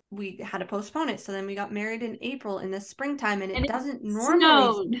and we had to postpone it. So then we got married in April in the springtime and it doesn't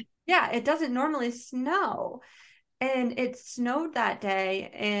normally, it doesn't normally snow. And it snowed that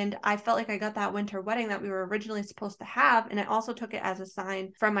day, and I felt like I got that winter wedding that we were originally supposed to have. And I also took it as a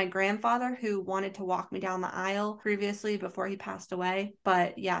sign from my grandfather who wanted to walk me down the aisle previously before he passed away.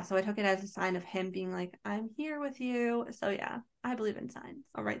 But yeah, so I took it as a sign of him being like, I'm here with you. So yeah, I believe in signs.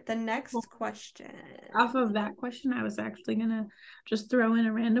 All right, the next question. Off of that question, I was actually going to just throw in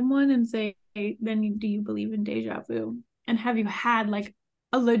a random one and say, then do you believe in deja vu? And have you had like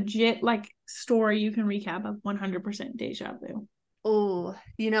a legit like story you can recap of 100% deja vu? Oh,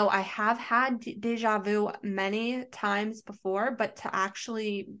 I have had deja vu many times before, but to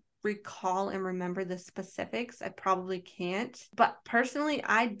actually recall and remember the specifics, I probably can't. But personally,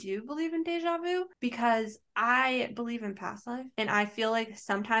 I do believe in deja vu because I believe in past life. And I feel like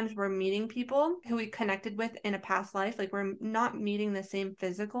sometimes we're meeting people who we connected with in a past life. Like we're not meeting the same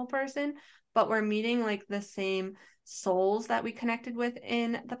physical person, but we're meeting like the same souls that we connected with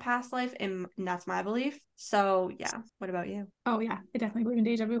in the past life, and that's my belief. So yeah, what about you? Oh yeah, I definitely believe in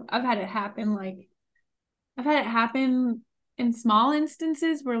deja vu. I've had it happen in small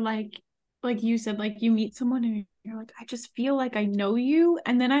instances where like you said, like you meet someone and you're like, I just feel like I know you.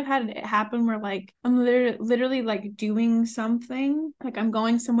 And then I've had it happen where like I'm literally like doing something, like I'm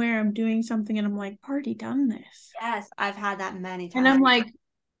going somewhere, I'm doing something, and I'm like, I've already done this. Yes, I've had that many times. And I'm like,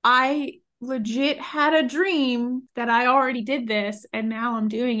 I legit had a dream that I already did this and now I'm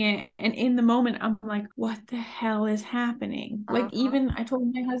doing it. And in the moment, I'm like, what the hell is happening? Like, even I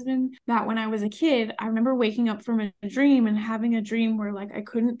told my husband that when I was a kid, I remember waking up from a dream and having a dream where like I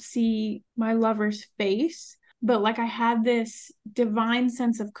couldn't see my lover's face, but like I had this divine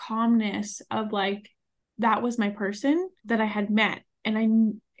sense of calmness of like, that was my person that I had met.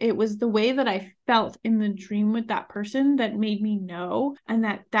 And it was the way that I felt in the dream with that person that made me know, and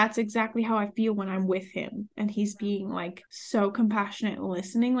that's exactly how I feel when I'm with him and he's being like so compassionate and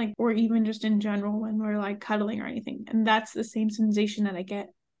listening, like, or even just in general when we're like cuddling or anything. And that's the same sensation that I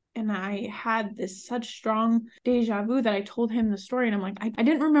get. And I had this such strong deja vu that I told him the story, and I'm like, I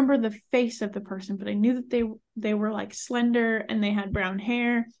didn't remember the face of the person, but I knew that they were like slender and they had brown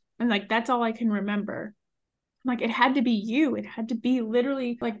hair, and like that's all I can remember. Like, it had to be you. It had to be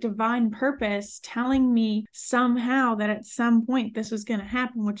literally like divine purpose telling me somehow that at some point this was going to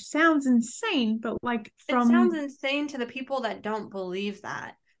happen, which sounds insane, but like it sounds insane to the people that don't believe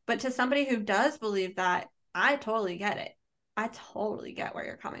that. But to somebody who does believe that, I totally get it. I totally get where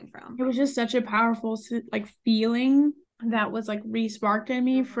you're coming from. it was just such a powerful like feeling that was like re-sparked in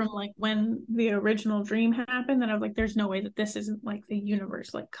me from like when the original dream happened, that I was like, there's no way that this isn't like the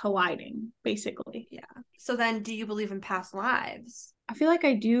universe like colliding, basically. Yeah. So then do you believe in past lives? I feel like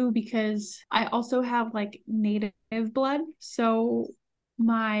I do, because I also have like native blood. So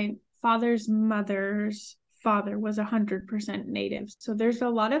my father's mother's father was 100% native. So there's a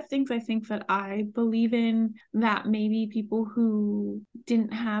lot of things I think that I believe in that maybe people who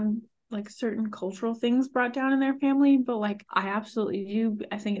didn't have like certain cultural things brought down in their family, but like I absolutely do.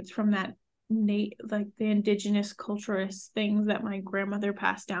 I think it's from that like the indigenous culturist things that my grandmother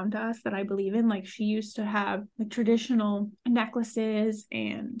passed down to us that I believe in. Like, she used to have like traditional necklaces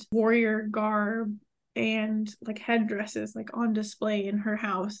and warrior garb and like headdresses like on display in her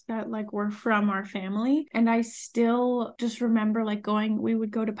house that like were from our family. And I still just remember like we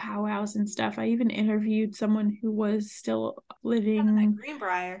would go to powwows and stuff. I even interviewed someone who was still living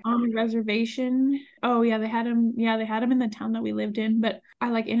Greenbrier on a reservation. Oh yeah, they had him in the town that we lived in. But I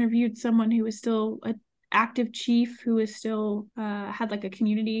like interviewed someone who was still a active chief who is still had like a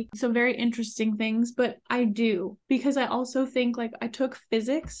community. So very interesting things. But I do, because I also think like I took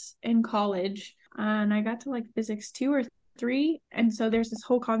physics in college and I got to like physics 2 or 3, and so there's this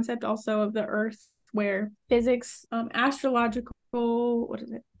whole concept also of the earth where physics astrological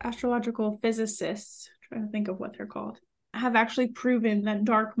physicists, I'm trying to think of what they're called, have actually proven that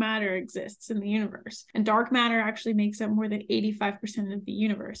dark matter exists in the universe. And dark matter actually makes up more than 85% of the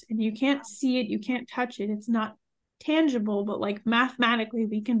universe. And you can't see it, you can't touch it, it's not tangible, but like mathematically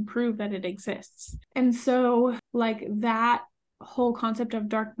we can prove that it exists. And so like that whole concept of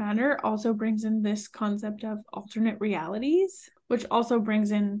dark matter also brings in this concept of alternate realities, which also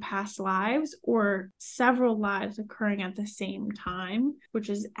brings in past lives or several lives occurring at the same time, which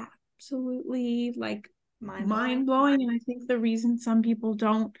is absolutely like mind-blowing. And I think the reason some people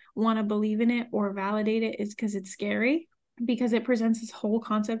don't want to believe in it or validate it is because it's scary, because it presents this whole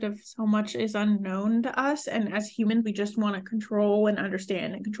concept of so much is unknown to us, and as humans we just want to control and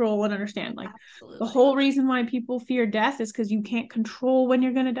understand and control and understand. Like, absolutely, the whole reason why people fear death is because you can't control when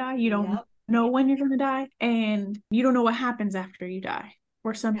you're going to die. You don't know when you're going to die, and you don't know what happens after you die.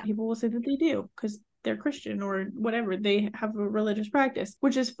 Or some people will say that they do because they're Christian or whatever, they have a religious practice,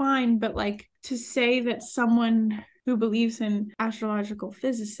 which is fine. But like, to say that someone who believes in astrological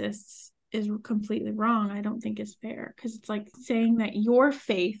physicists is completely wrong, I don't think is fair, because it's like saying that your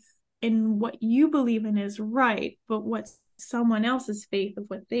faith in what you believe in is right, but what someone else's faith of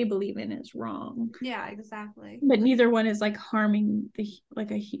what they believe in is wrong. Yeah, exactly. But neither one is like harming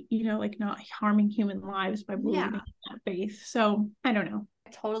not harming human lives by believing in that faith. So I don't know.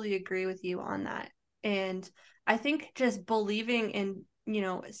 I totally agree with you on that. And I think just believing in,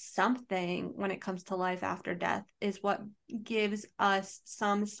 something when it comes to life after death is what gives us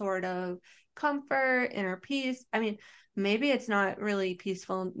some sort of comfort, inner peace. I mean, maybe it's not really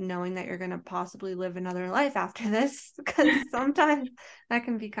peaceful knowing that you're going to possibly live another life after this, because sometimes that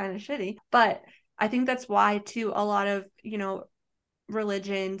can be kind of shitty. But I think that's why, too, a lot of,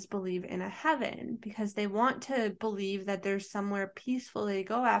 religions believe in a heaven, because they want to believe that there's somewhere peaceful they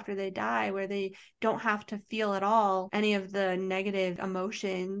go after they die, where they don't have to feel at all any of the negative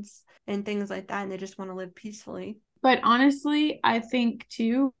emotions and things like that, and they just want to live peacefully. But honestly, I think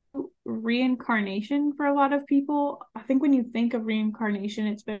too, reincarnation for a lot of people, I think when you think of reincarnation,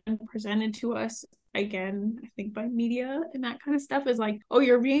 it's been presented to us again, I think by media and that kind of stuff, is like, oh,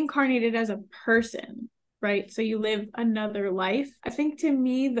 you're reincarnated as a person, right? So you live another life. I think, to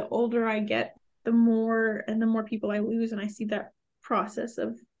me, the older I get, the more people I lose, and I see that process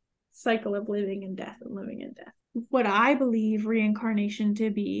of cycle of living and death and living and death. What I believe reincarnation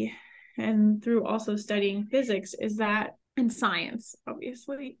to be, and through also studying physics, is that, and science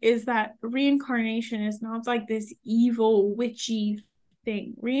obviously, is that reincarnation is not like this evil witchy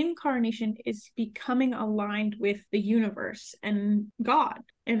thing. Reincarnation is becoming aligned with the universe and God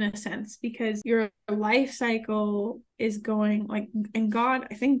in a sense, because your life cycle is going like, and God,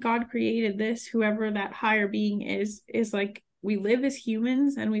 I think God created this, whoever that higher being is like, we live as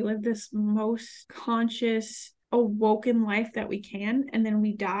humans and we live this most conscious awoken life that we can, and then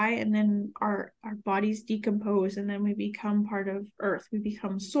we die, and then our bodies decompose, and then we become part of earth, we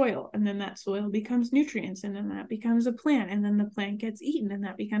become soil, and then that soil becomes nutrients, and then that becomes a plant, and then the plant gets eaten and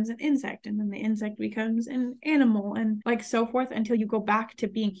that becomes an insect, and then the insect becomes an animal, and like so forth until you go back to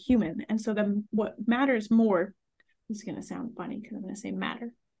being human. And so then what matters more, this is going to sound funny because I'm going to say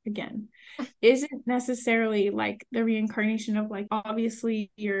matter again, isn't necessarily like the reincarnation of like,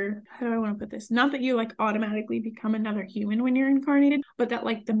 obviously you're, how do I want to put this, not that you like automatically become another human when you're incarnated, but that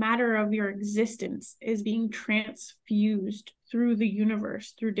like the matter of your existence is being transfused through the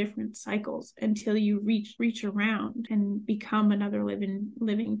universe through different cycles until you reach around and become another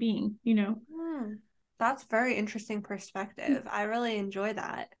living being, you know. That's very interesting perspective. I really enjoy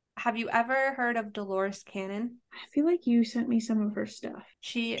that. Have you ever heard of Dolores Cannon? I feel like you sent me some of her stuff.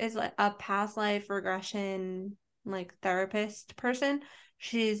 She is like a past life regression like therapist person.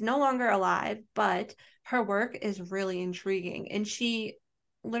 She's no longer alive, but her work is really intriguing. And she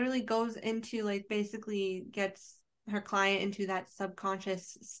literally goes into like basically gets her client into that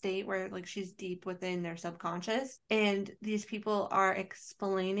subconscious state where like she's deep within their subconscious, and these people are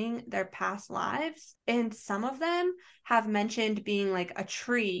explaining their past lives, and some of them have mentioned being like a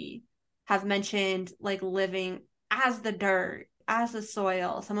tree, have mentioned like living as the dirt, as the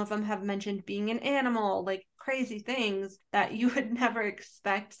soil. Some of them have mentioned being an animal, like crazy things that you would never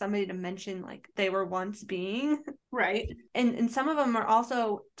expect somebody to mention like they were once being. Right. And some of them are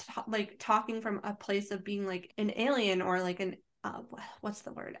also like talking from a place of being like an alien or like an what's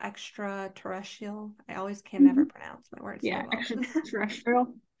the word, extraterrestrial. I always can never pronounce my words. Yeah, so well.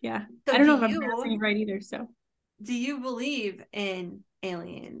 extraterrestrial. Yeah. So I don't know if I'm pronouncing it right either. So do you believe in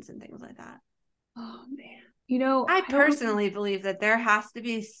aliens and things like that? Oh man. You know, I personally believe that there has to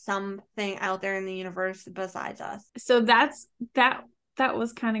be something out there in the universe besides us. So that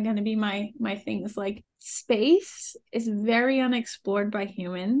was kind of going to be my thing. Is like, space is very unexplored by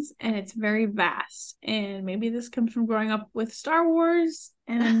humans and it's very vast. And maybe this comes from growing up with Star Wars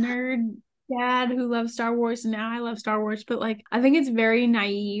and a nerd dad who loves Star Wars, and now I love Star Wars, but like I think it's very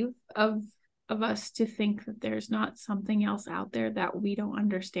naive of us to think that there's not something else out there that we don't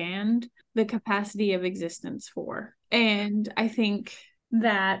understand the capacity of existence for. And I think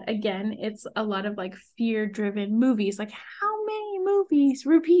that again, it's a lot of like fear-driven movies. Like, how many movies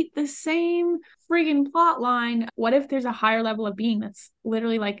repeat the same friggin' plot line? What if there's a higher level of being that's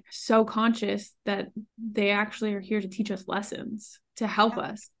literally like so conscious that they actually are here to teach us lessons, to help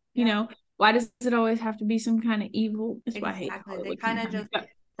us? You know, why does it always have to be some kind of evil? That's why I hate Hollywood. They kind of just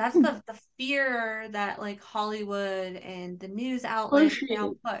that's the fear that like Hollywood and the news outlets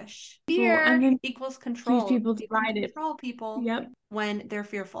now push. Fear equals control. These people divided. Control people. Yep. When they're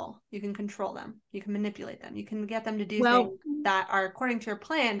fearful, you can control them. You can manipulate them. You can get them to do things that are according to your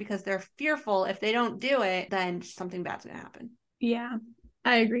plan because they're fearful. If they don't do it, then something bad's gonna happen. Yeah,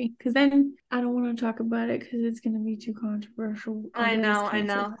 I agree. Because then I don't want to talk about it because it's gonna be too controversial. I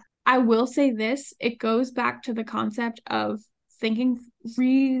know. I will say this: it goes back to the concept of thinking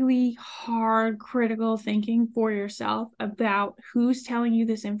really hard, critical thinking for yourself about who's telling you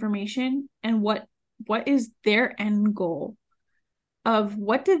this information and what is their end goal of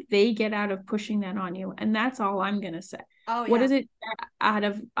what did they get out of pushing that on you. And that's all I'm going to say. What is it out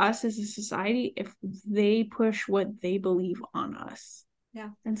of us as a society if they push what they believe on us? Yeah.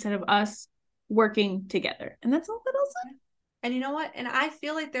 Instead of us working together. And that's all that I'll say. And you know what? And I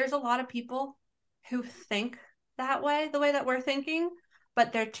feel like there's a lot of people who think that way, the way that we're thinking,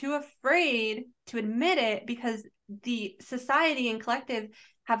 but they're too afraid to admit it because the society and collective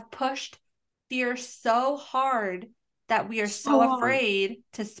have pushed fear so hard that we are so afraid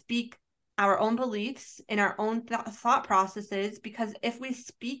to speak our own beliefs and our own thought processes, because if we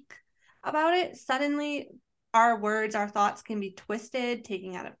speak about it, suddenly our words, our thoughts can be twisted,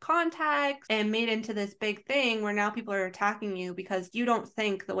 taken out of context, and made into this big thing where now people are attacking you because you don't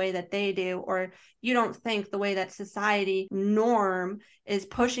think the way that they do, or you don't think the way that society norm is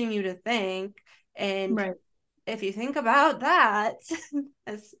pushing you to think. And if you think about that,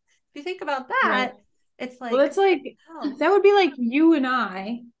 it's like, well, it's like, that would be like you and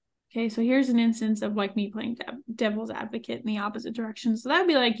I. Okay, so here's an instance of like me playing devil's advocate in the opposite direction. So that'd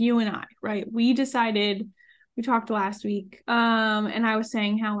be like you and I, right? We talked last week, and I was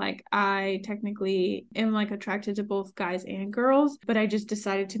saying how like I technically am like attracted to both guys and girls, but I just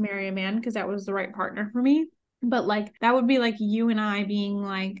decided to marry a man because that was the right partner for me. But like that would be like you and I being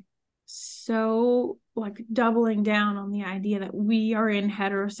like so like doubling down on the idea that we are in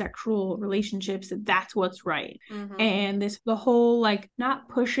heterosexual relationships, that that's what's right. Mm-hmm. And this the whole like not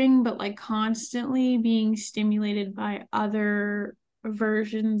pushing but like constantly being stimulated by other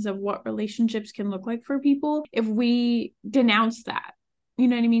versions of what relationships can look like for people. If we denounce that, you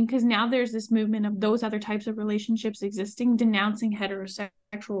know what I mean? Because now there's this movement of those other types of relationships existing, denouncing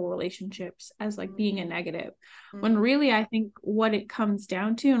heterosexual relationships as like being a negative. When Mm-hmm. really, I think what it comes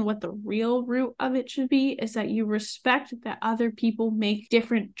down to and what the real root of it should be is that you respect that other people make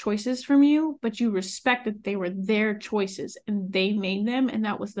different choices from you, but you respect that they were their choices and they made them, and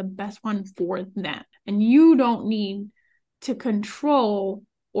that was the best one for them. And you don't need to control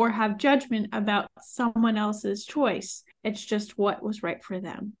or have judgment about someone else's choice. It's just what was right for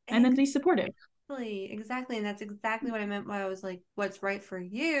them. And then be supportive. Exactly. And that's exactly what I meant by I was like, what's right for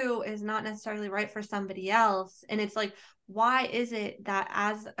you is not necessarily right for somebody else. And it's like, why is it that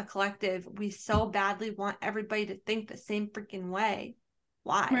as a collective, we so badly want everybody to think the same freaking way?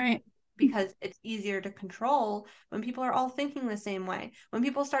 Why? Right. Because it's easier to control when people are all thinking the same way. When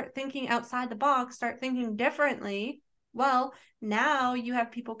people start thinking outside the box, start thinking differently, well, now you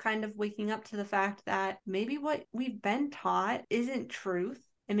have people kind of waking up to the fact that maybe what we've been taught isn't truth.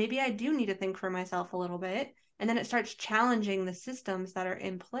 And maybe I do need to think for myself a little bit. And then it starts challenging the systems that are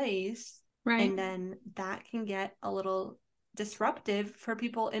in place. Right. And then that can get a little disruptive for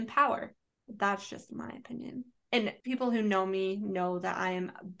people in power. That's just my opinion. And people who know me know that I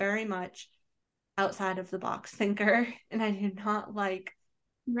am very much outside of the box thinker. And I do not like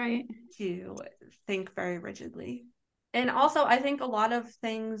Right. to think very rigidly. And also, I think a lot of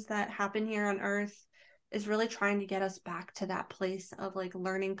things that happen here on Earth is really trying to get us back to that place of like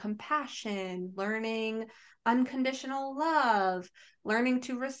learning compassion, learning unconditional love, learning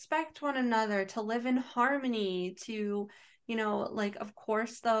to respect one another, to live in harmony, to, you know, like, of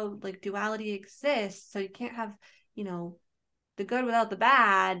course, though, like duality exists. So you can't have, you know, the good without the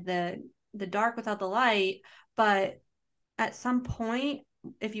bad, the dark without the light. But at some point,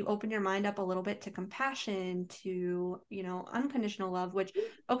 if you open your mind up a little bit to compassion, to, you know, unconditional love, which,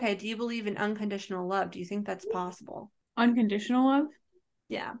 okay, do you believe in unconditional love? Do you think that's possible? Unconditional love.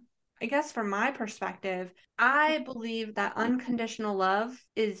 Yeah. I guess from my perspective, I believe that unconditional love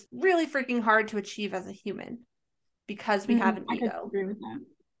is really freaking hard to achieve as a human because we have an I could ego. agree with that.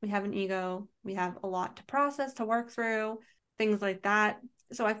 We have an ego. We have a lot to process, to work through, things like that.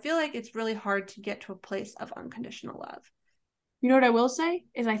 So I feel like it's really hard to get to a place of unconditional love. You know what I will say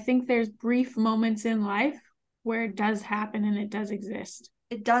is I think there's brief moments in life where it does happen and it does exist.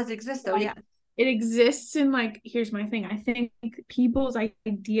 It does exist though, Like yeah. it exists in like, here's my thing. I think people's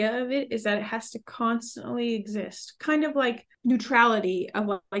idea of it is that it has to constantly exist. Kind of like neutrality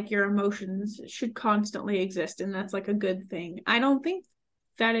of like your emotions should constantly exist, and that's like a good thing. I don't think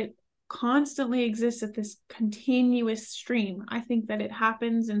that it constantly exists at this continuous stream. I think that it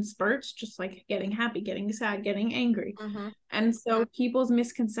happens in spurts, just like getting happy, getting sad, getting angry. Mm-hmm. And so people's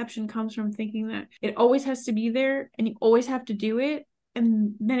misconception comes from thinking that it always has to be there and you always have to do it.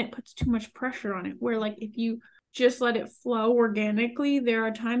 And then it puts too much pressure on it. Where, like, if you just let it flow organically, there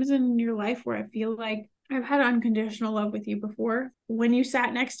are times in your life where I feel like I've had unconditional love with you before. When you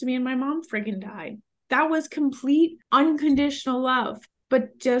sat next to me and my mom friggin' died, that was complete unconditional love.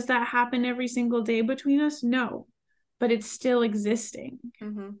 But does that happen every single day between us? No, but it's still existing.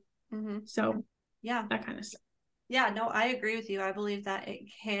 Mm-hmm. Mm-hmm. So, yeah, that kind of stuff. Yeah, no, I agree with you. I believe that it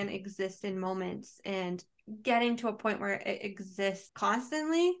can exist in moments, and getting to a point where it exists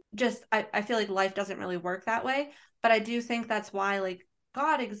constantly, just I feel like life doesn't really work that way. But I do think that's why like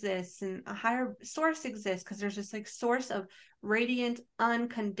God exists and a higher source exists, because there's this like source of radiant,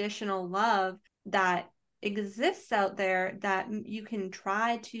 unconditional love that exists out there that you can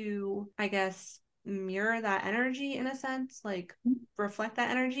try to, I guess, mirror that energy in a sense, like reflect that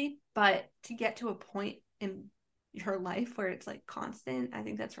energy. But to get to a point in your life where it's like constant, I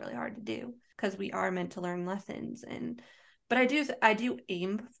think that's really hard to do, because we are meant to learn lessons. And but I do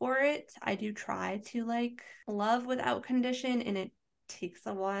aim for it. I do try to like love without condition, and it takes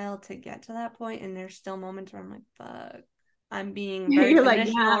a while to get to that point. And there's still moments where I'm like, fuck, I'm being very You're like,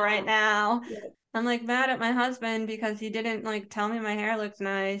 conditional yeah. right now. I'm like mad at my husband because he didn't like tell me my hair looks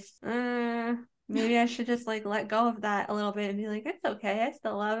nice. Maybe I should just like let go of that a little bit and be like, it's okay, I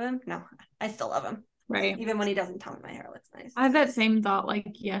still love him. No, I still love him. Right. Even when he doesn't tell me my hair looks nice. I had that same thought like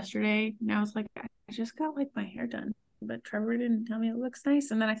yesterday, and I was like, I just got like my hair done, but Trevor didn't tell me it looks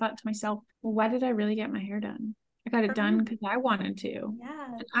nice. And then I thought to myself, well, why did I really get my hair done? I got it done because I wanted to. Yeah.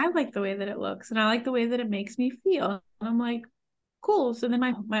 And I like the way that it looks, and I like the way that it makes me feel. And I'm like, cool. So then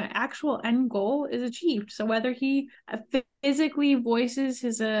my actual end goal is achieved. So whether he physically voices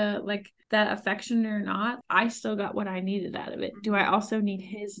his like that affection or not, I still got what I needed out of it. Do I also need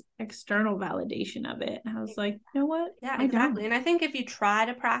his external validation of it? And I was like, you know what? Yeah, I exactly. don't. And I think if you try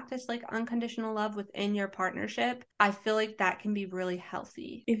to practice like unconditional love within your partnership, I feel like that can be really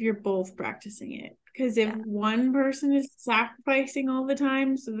healthy. If you're both practicing it. Because if Yeah. one person is sacrificing all the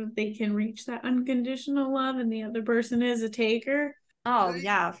time so that they can reach that unconditional love and the other person is a taker, Oh,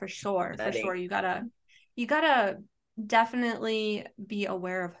 yeah, for sure. For sure. You gotta definitely be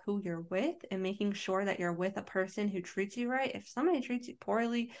aware of who you're with and making sure that you're with a person who treats you right. If somebody treats you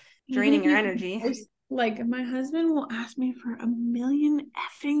poorly, even draining if your you energy. like my husband will ask me for a million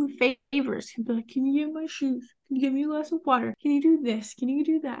effing favors. He'll be like, can you get my shoes? Can you give me a glass of water? Can you do this? Can you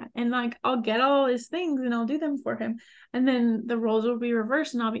do that? And like I'll get all his things and I'll do them for him. And then the roles will be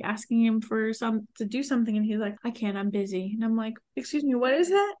reversed and I'll be asking him for some to do something and he's like, I can't, I'm busy. And I'm like, excuse me, what is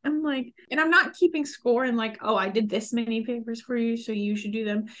that? I'm like, and I'm not keeping score and like, oh, I did this many favors for you, so you should do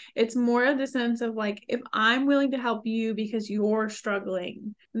them. It's more of the sense of like, if I'm willing to help you because you're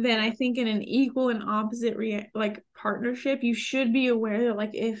struggling, then I think in an equal and opposite like partnership, you should be aware that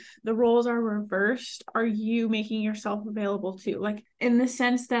like if the roles are reversed, are you making yourself available too? Like in the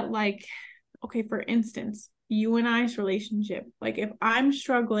sense that like, okay, for instance, you and I's relationship, like if I'm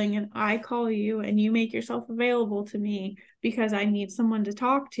struggling and I call you and you make yourself available to me because I need someone to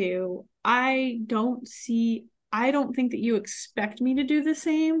talk to, I don't think that you expect me to do the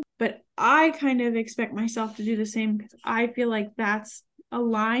same, but I kind of expect myself to do the same because I feel like that's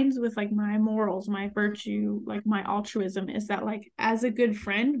aligns with like my morals, my virtue, like my altruism is that like as a good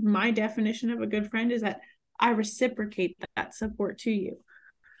friend, my definition of a good friend is that I reciprocate that support to you.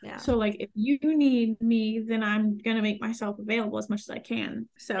 Yeah. So like if you need me, then I'm gonna make myself available as much as I can.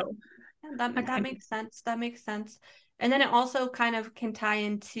 So Yeah, that makes sense. That makes sense. And then it also kind of can tie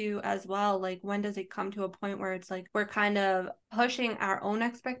into as well, like when does it come to a point where it's like we're kind of pushing our own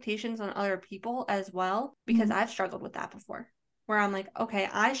expectations on other people as well? Because mm-hmm. I've struggled with that before, where I'm like, okay,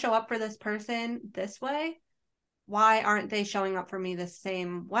 I show up for this person this way. Why aren't they showing up for me the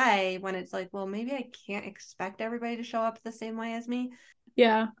same way? When it's like, well, maybe I can't expect everybody to show up the same way as me.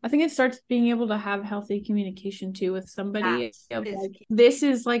 Yeah, I think it starts being able to have healthy communication too with That somebody of is like key. this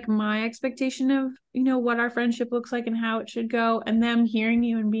is like my expectation of, you know, what our friendship looks like and how it should go, and them hearing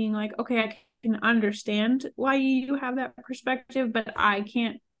you and being like, okay, I can understand why you have that perspective, but I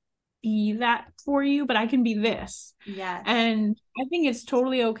can't be that for you, but I can be this. Yes. And I think it's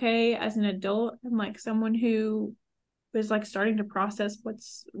totally okay as an adult and like someone who is like starting to process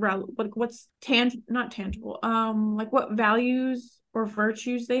what's not tangible, like what values or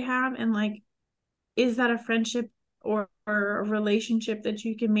virtues they have, and like is that a friendship or a relationship that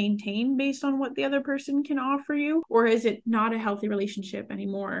you can maintain based on what the other person can offer you, or is it not a healthy relationship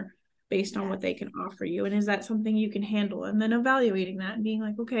anymore based on Yes. what they can offer you, and is that something you can handle, and then evaluating that and being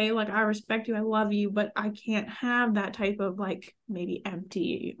like, okay, like I respect you, I love you, but I can't have that type of like maybe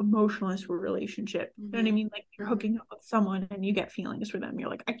empty emotionless relationship. You know what I mean? Like you're hooking up with someone and you get feelings for them, you're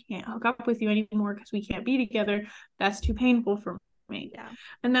like, I can't hook up with you anymore because we can't be together, that's too painful for me. Yeah.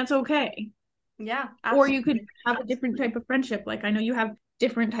 And that's okay. Yeah, Or you could absolutely. have a different type of friendship. Like I know you have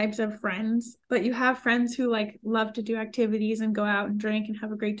different types of friends, but you have friends who like love to do activities and go out and drink and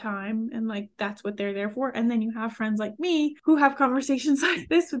have a great time, and like that's what they're there for. And then you have friends like me who have conversations like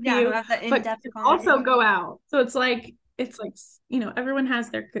this with Yeah, who you, have the but in-depth also conversation. go out. So it's like, you know, everyone has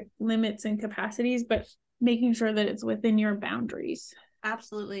their limits and capacities, but making sure that it's within your boundaries.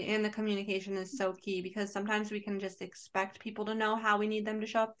 Absolutely. And the communication is so key because sometimes we can just expect people to know how we need them to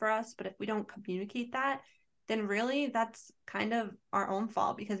show up for us. But if we don't communicate that, then really that's kind of our own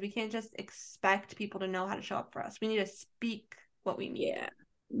fault because we can't just expect people to know how to show up for us. We need to speak what we need. Yeah.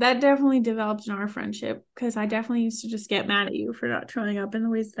 That definitely developed in our friendship because I definitely used to just get mad at you for not showing up in the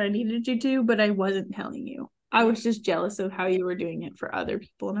ways that I needed you to, but I wasn't telling you. I was just jealous of how you were doing it for other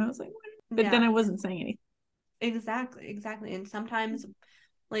people. And I was like, what? But then Yeah, I wasn't saying anything. exactly. Exactly. And sometimes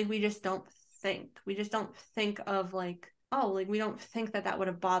like we just don't think. We just don't think of like, oh, like we don't think that that would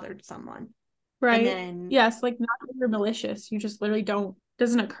have bothered someone. And Right. then Yes. Like not that you're malicious. You just literally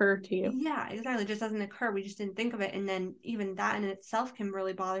doesn't occur to you. yeah, exactly. It just doesn't occur. We just didn't think of it. And then even that in itself can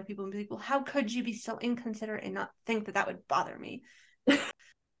really bother people and be like, well, how could you be so inconsiderate and not think that that would bother me? Like,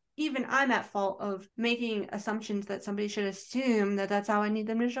 even I'm at fault of making assumptions that somebody should assume that that's how I need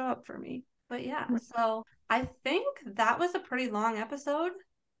them to show up for me. But yeah, so I think that was a pretty long episode.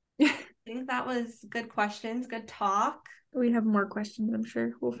 I think that was good questions, good talk. We have more questions, I'm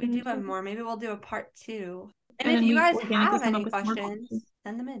sure. We'll We do finish have it. more. Maybe we'll do a part two. And And if then you we guys organically have come any up with more questions. questions,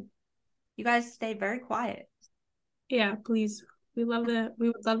 send them in. You guys stay very quiet. Yeah, please. We would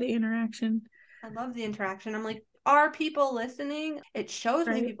love the interaction. I love the interaction. I'm like, are people listening? It shows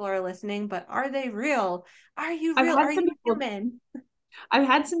me Right. people are listening, but are they real? Are you I've real? had Are some you people human? I've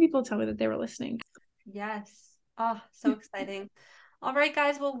had some people tell me that they were listening. Yes. Oh, so exciting. All right,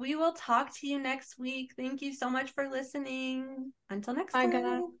 guys. Well, we will talk to you next week. Thank you so much for listening. Until next Bye,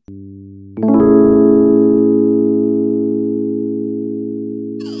 guys. time.